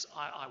Christians,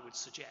 I would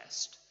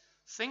suggest,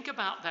 think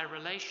about their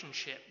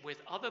relationship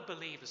with other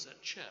believers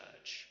at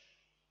church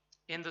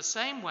in the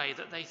same way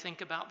that they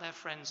think about their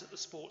friends at the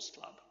sports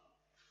club.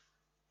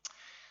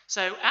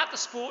 So at the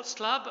sports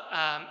club,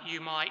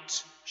 you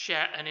might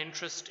share an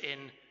interest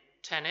in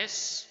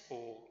tennis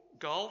or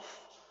golf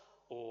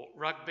or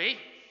rugby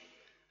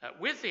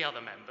with the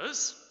other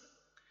members,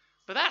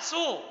 but that's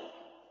all.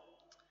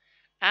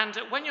 And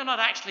when you're not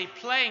actually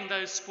playing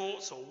those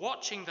sports or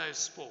watching those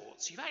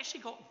sports, you've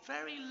actually got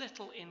very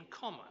little in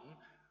common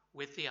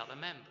with the other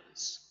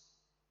members.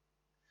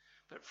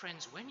 But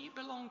friends, when you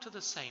belong to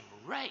the same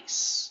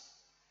race,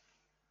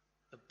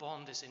 the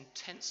bond is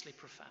intensely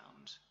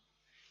profound.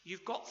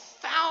 You've got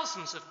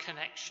thousands of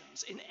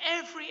connections in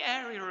every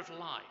area of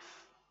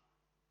life.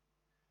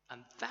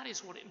 And that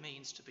is what it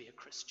means to be a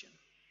Christian.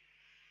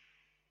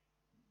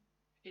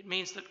 It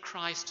means that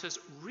Christ has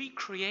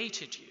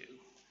recreated you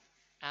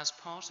as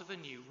part of a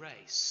new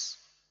race.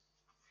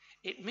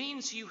 It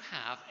means you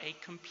have a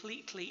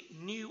completely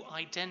new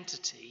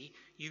identity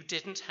you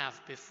didn't have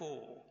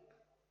before.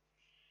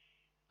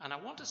 And I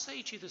want to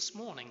say to you this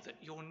morning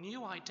that your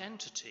new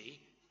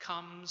identity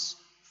comes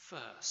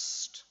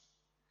first.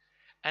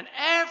 And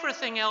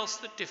everything else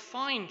that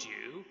defined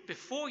you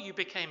before you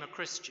became a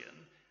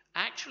Christian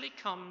actually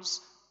comes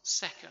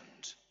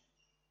second.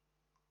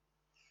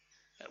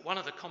 One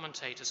of the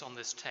commentators on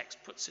this text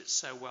puts it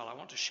so well, I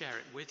want to share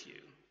it with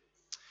you.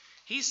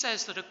 He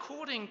says that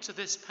according to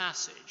this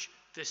passage,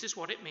 this is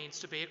what it means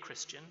to be a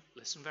Christian.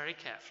 Listen very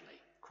carefully.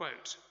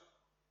 Quote,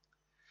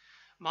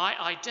 "My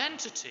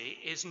identity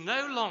is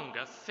no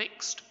longer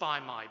fixed by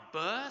my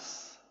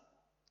birth,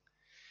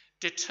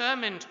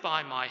 determined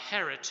by my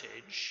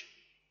heritage,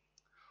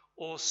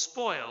 or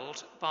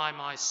spoiled by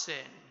my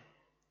sin,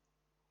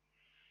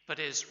 but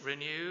is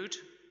renewed,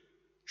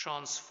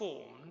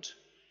 transformed,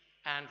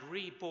 and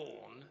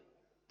reborn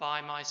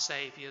by my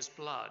Saviour's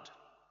blood.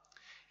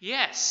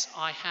 Yes,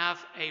 I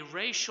have a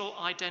racial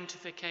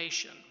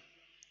identification,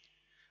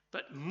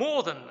 but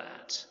more than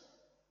that,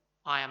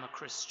 I am a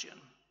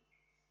Christian.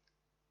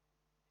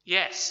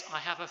 Yes, I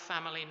have a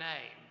family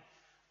name,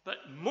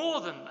 but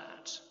more than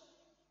that,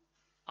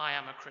 I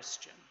am a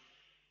Christian.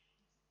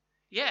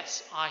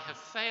 Yes, I have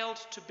failed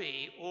to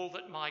be all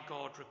that my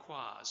God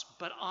requires,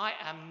 but I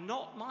am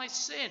not my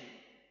sin.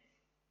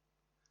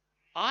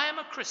 I am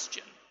a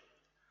Christian,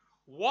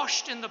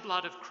 washed in the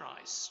blood of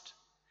Christ,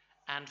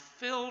 and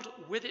filled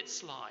with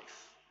its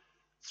life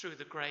through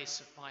the grace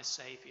of my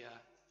Saviour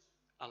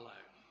alone.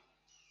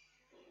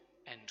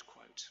 End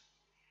quote.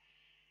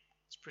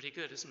 It's pretty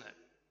good, isn't it?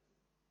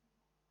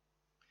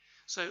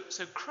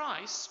 So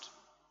Christ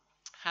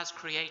has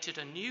created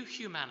a new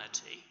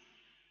humanity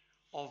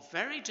of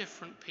very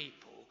different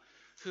people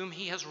whom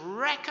he has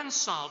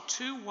reconciled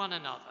to one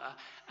another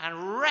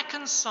and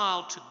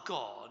reconciled to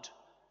God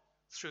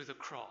through the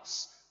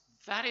cross.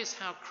 That is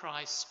how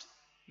Christ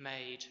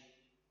made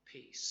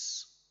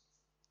peace.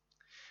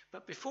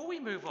 But before we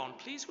move on,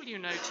 please will you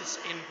notice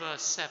in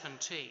verse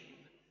 17,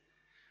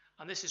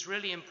 and this is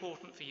really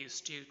important for you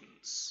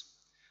students,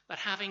 that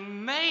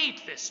having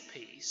made this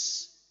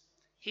peace,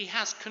 he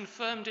has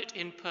confirmed it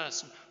in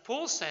person.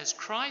 Paul says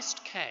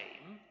Christ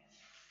came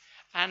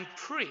and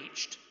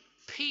preached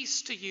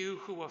peace to you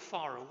who were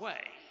far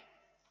away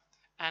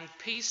and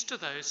peace to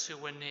those who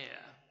were near.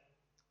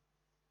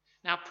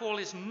 Now, Paul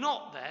is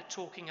not there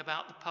talking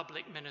about the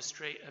public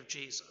ministry of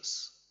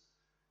Jesus,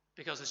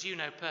 because as you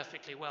know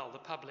perfectly well, the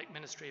public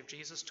ministry of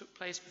Jesus took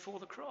place before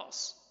the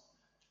cross.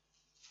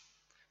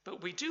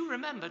 But we do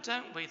remember,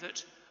 don't we,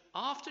 that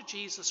after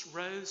Jesus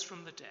rose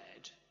from the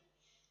dead,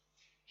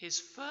 his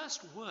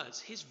first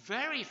words, his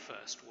very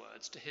first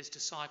words to his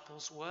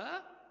disciples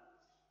were,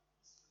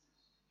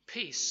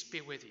 "Peace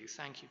be with you."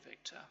 Thank you,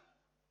 Victor.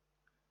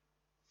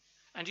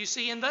 And you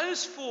see, in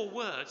those 4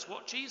 words,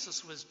 what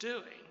Jesus was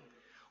doing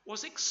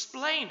was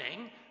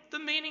explaining the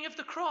meaning of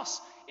the cross.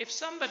 If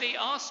somebody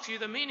asks you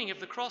the meaning of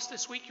the cross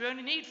this week, you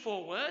only need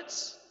 4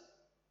 words.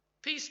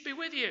 Peace be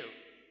with you.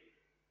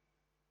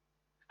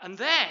 And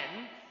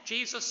then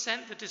Jesus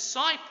sent the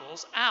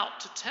disciples out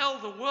to tell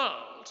the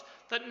world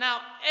that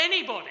now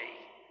anybody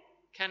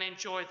can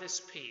enjoy this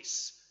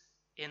peace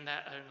in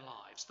their own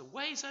lives. The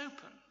way's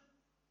open.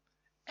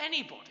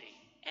 Anybody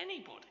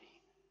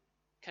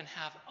can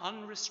have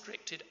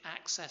unrestricted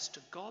access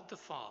to God the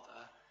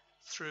Father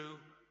through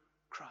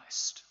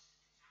Christ.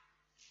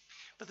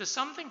 But there's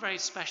something very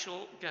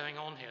special going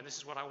on here, and this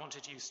is what I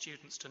wanted you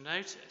students to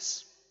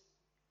notice.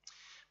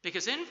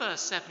 Because in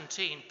verse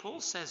 17,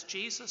 Paul says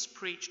Jesus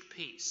preached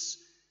peace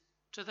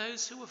to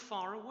those who were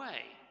far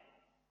away.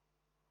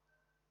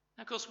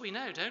 Now, of course, we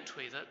know, don't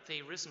we, that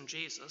the risen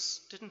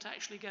Jesus didn't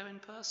actually go in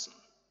person.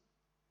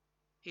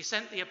 He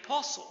sent the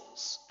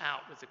apostles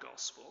out with the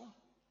gospel.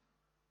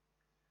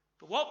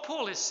 But what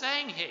Paul is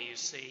saying here, you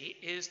see,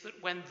 is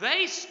that when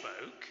they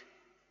spoke,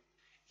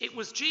 it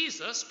was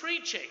Jesus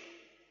preaching.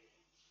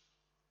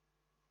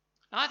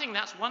 Now, I think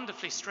that's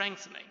wonderfully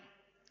strengthening,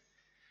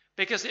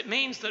 because it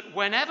means that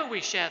whenever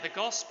we share the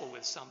gospel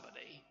with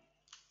somebody,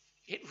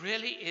 it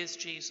really is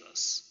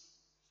Jesus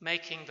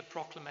making the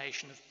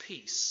proclamation of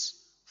peace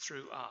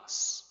through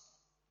us.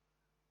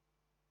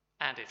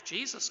 And if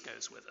Jesus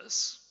goes with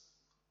us,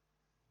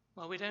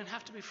 well, we don't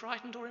have to be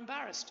frightened or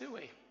embarrassed, do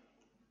we?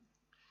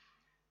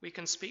 We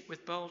can speak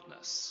with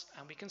boldness,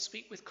 and we can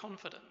speak with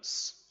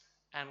confidence,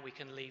 and we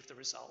can leave the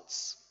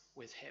results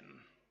with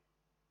him.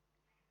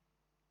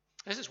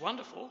 This is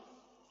wonderful,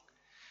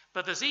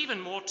 but there's even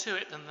more to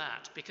it than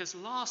that, because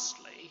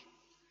lastly,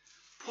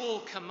 Paul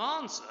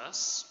commands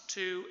us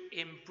to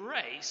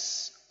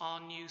embrace our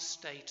new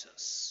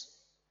status.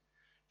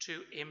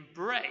 To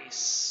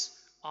embrace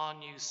our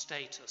new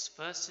status.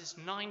 Verses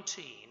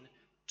 19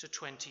 to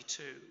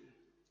 22.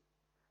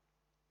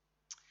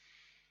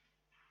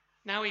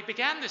 Now, we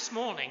began this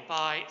morning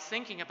by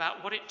thinking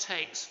about what it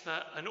takes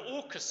for an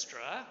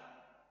orchestra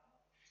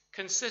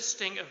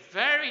consisting of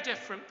very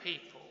different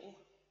people.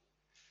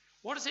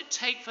 What does it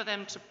take for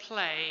them to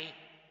play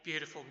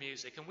beautiful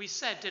music? And we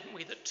said, didn't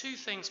we, that 2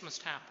 things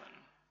must happen.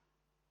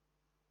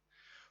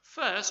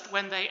 First,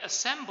 when they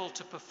assemble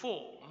to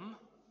perform,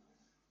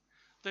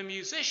 the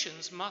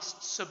musicians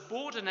must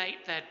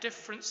subordinate their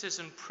differences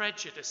and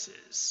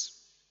prejudices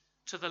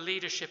to the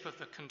leadership of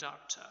the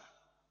conductor.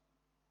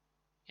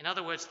 In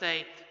other words,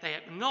 they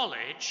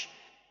acknowledge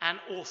an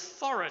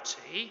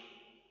authority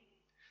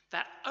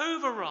that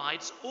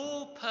overrides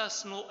all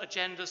personal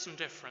agendas and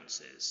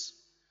differences.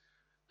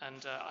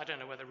 And I don't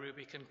know whether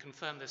Ruby can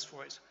confirm this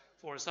for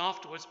us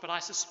afterwards, but I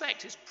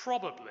suspect it's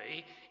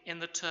probably in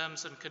the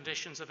terms and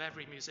conditions of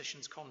every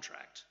musician's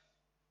contract.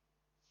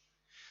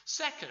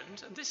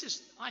 Second, and this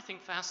is, I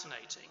think,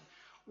 fascinating,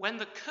 when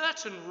the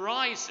curtain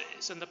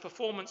rises and the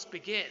performance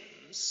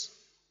begins,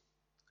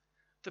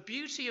 the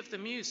beauty of the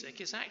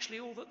music is actually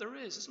all that there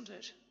is, isn't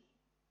it?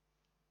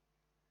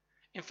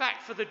 In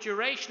fact, for the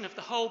duration of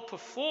the whole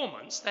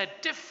performance, their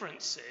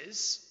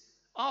differences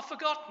are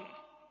forgotten.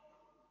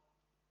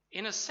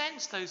 In a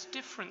sense, those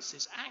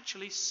differences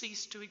actually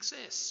cease to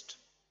exist.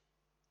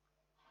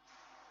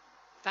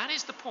 That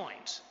is the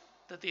point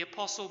that the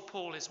Apostle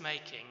Paul is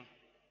making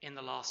in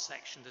the last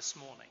section this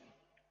morning.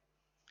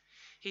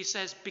 He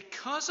says,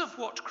 because of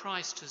what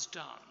Christ has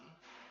done,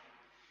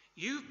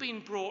 you've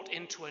been brought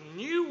into a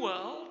new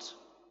world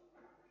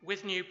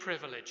with new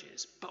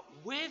privileges. But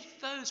with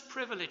those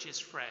privileges,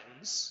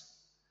 friends,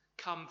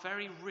 come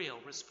very real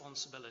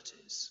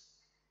responsibilities.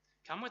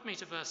 Come with me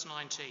to verse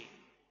 19.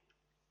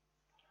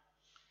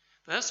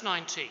 Verse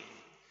 19,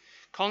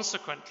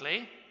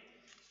 consequently,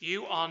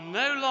 you are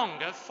no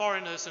longer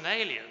foreigners and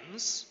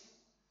aliens,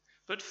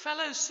 but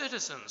fellow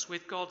citizens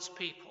with God's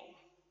people.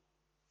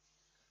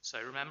 So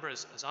remember,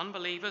 as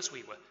unbelievers,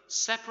 we were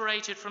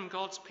separated from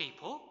God's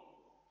people,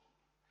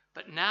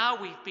 but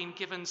now we've been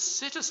given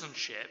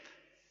citizenship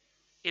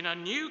in a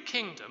new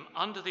kingdom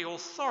under the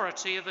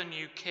authority of a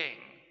new king.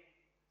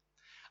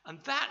 And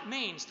that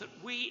means that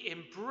we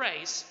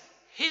embrace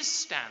his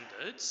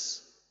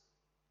standards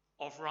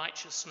of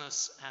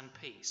righteousness and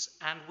peace,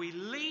 and we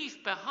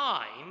leave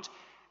behind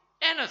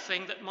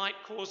anything that might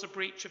cause a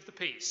breach of the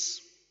peace.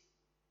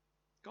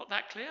 Got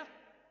that clear?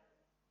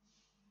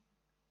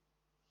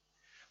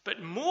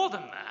 But more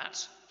than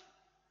that,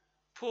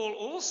 Paul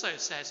also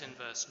says in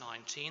verse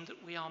 19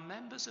 that we are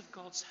members of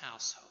God's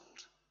household.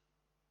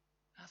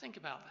 Now think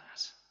about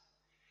that.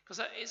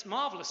 Because it's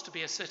marvellous to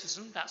be a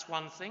citizen, that's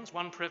one thing, it's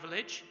one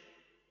privilege.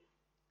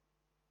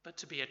 But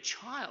to be a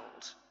child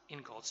in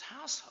God's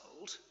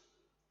household,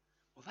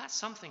 well, that's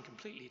something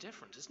completely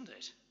different, isn't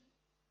it?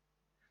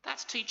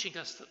 That's teaching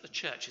us that the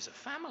church is a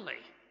family.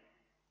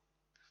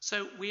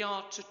 So we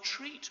are to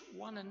treat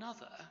one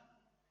another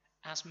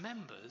as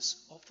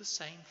members of the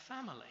same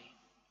family.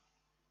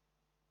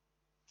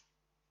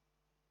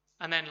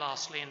 And then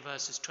lastly, in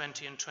verses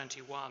 20 and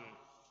 21,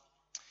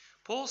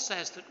 Paul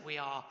says that we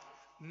are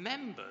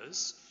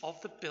members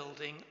of the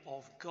building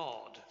of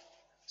God.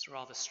 It's a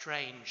rather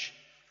strange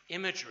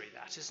imagery,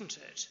 that, isn't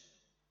it?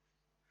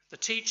 The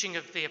teaching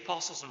of the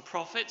apostles and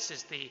prophets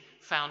is the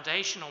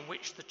foundation on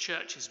which the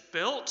church is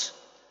built,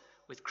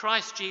 with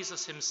Christ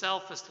Jesus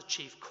himself as the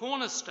chief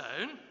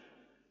cornerstone.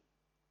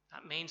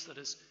 That means that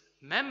as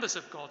members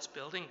of God's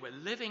building, we're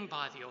living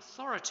by the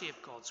authority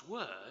of God's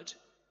word.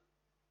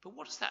 But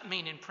what does that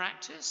mean in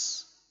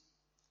practice?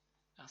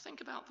 Now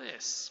think about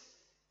this.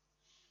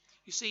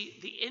 You see,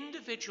 the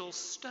individual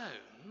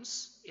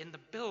stones in the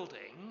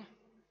building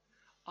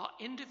are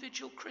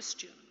individual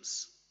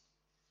Christians.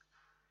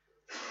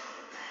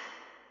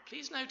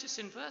 Please notice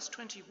in verse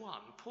 21,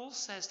 Paul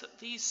says that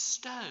these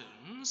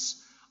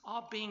stones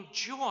are being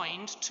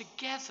joined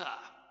together.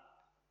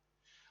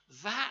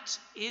 That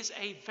is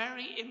a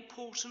very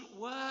important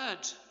word,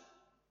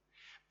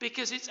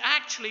 because it's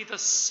actually the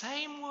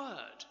same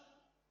word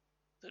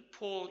that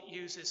Paul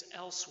uses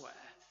elsewhere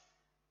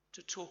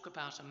to talk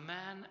about a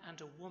man and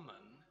a woman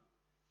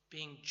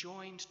being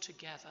joined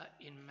together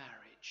in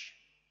marriage.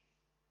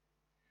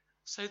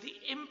 So the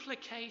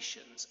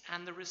implications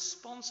and the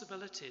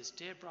responsibilities,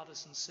 dear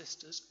brothers and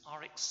sisters,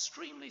 are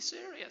extremely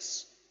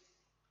serious.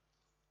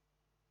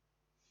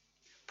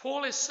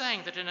 Paul is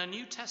saying that in a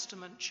New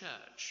Testament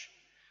church,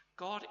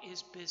 God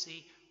is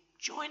busy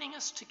joining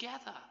us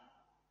together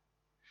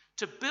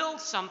to build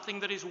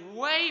something that is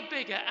way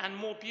bigger and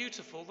more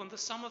beautiful than the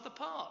sum of the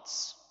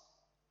parts.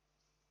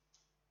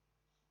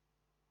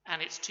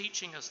 And it's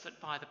teaching us that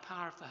by the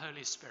power of the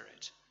Holy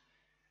Spirit,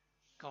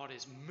 God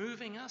is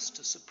moving us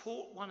to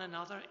support one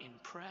another in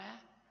prayer,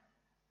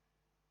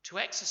 to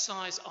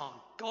exercise our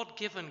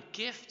God-given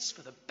gifts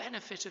for the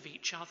benefit of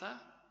each other,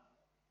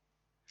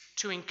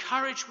 to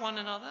encourage one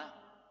another,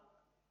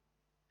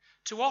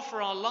 to offer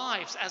our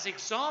lives as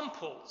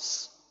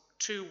examples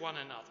to one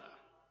another.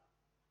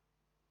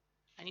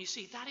 And you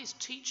see, that is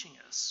teaching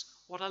us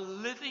what a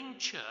living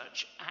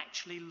church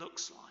actually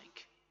looks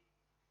like.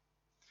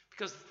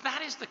 Because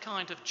that is the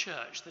kind of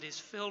church that is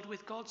filled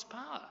with God's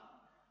power.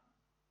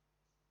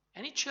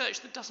 Any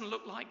church that doesn't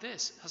look like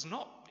this is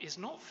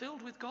not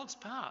filled with God's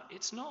power.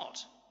 It's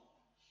not.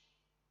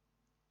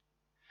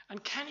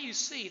 And can you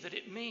see that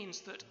it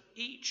means that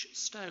each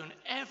stone,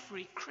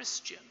 every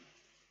Christian,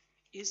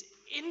 is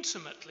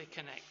intimately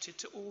connected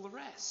to all the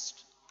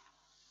rest?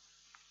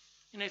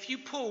 You know, if you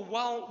pull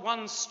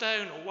one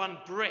stone or one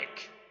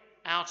brick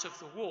out of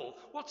the wall,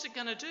 what's it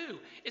going to do?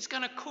 It's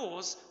going to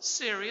cause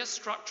serious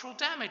structural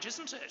damage,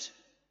 isn't it?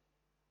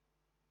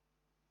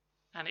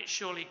 And it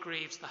surely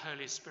grieves the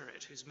Holy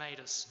Spirit who's made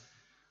us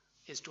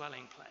his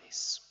dwelling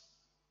place.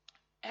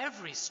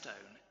 Every stone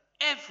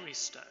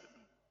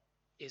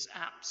is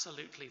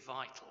absolutely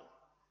vital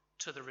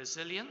to the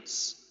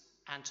resilience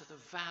and to the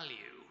value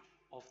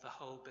of the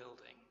whole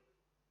building.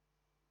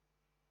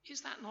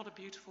 Is that not a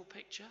beautiful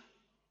picture?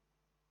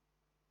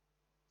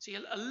 See,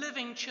 a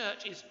living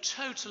church is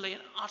totally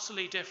and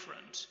utterly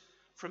different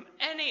from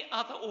any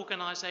other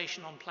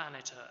organization on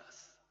planet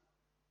Earth.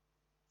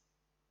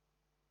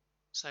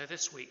 So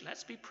this week,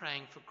 let's be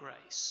praying for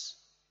grace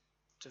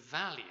to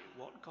value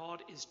what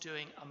God is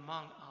doing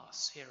among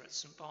us here at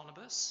St.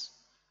 Barnabas,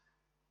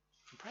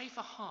 and pray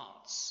for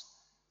hearts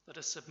that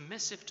are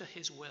submissive to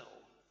his will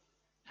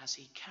as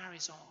he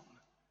carries on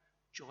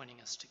joining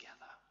us together.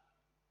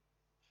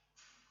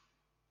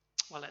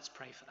 Well, let's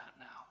pray for that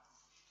now.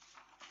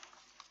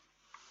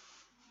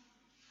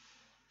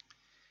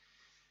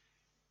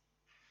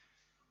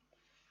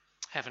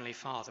 Heavenly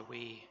Father,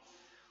 we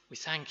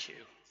thank you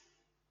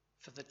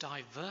for the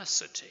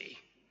diversity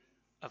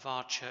of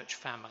our church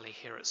family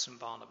here at St.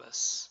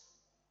 Barnabas.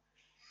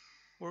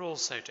 We're all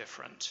so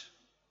different,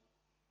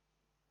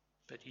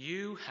 but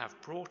you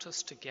have brought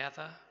us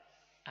together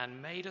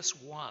and made us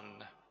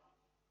one.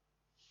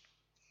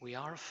 We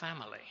are a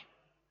family.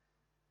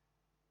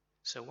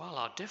 So while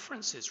our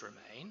differences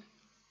remain,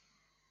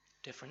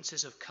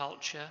 differences of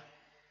culture,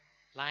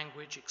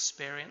 language,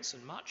 experience,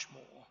 and much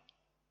more,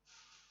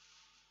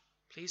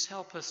 please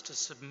help us to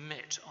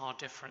submit our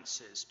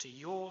differences to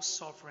your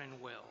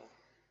sovereign will,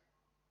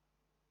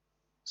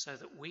 so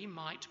that we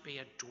might be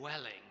a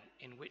dwelling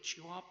in which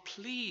you are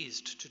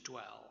pleased to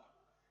dwell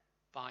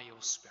by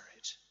your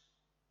Spirit.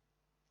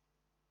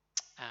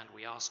 And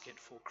we ask it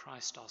for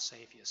Christ our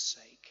Saviour's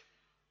sake.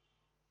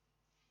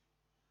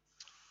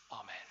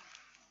 Amen.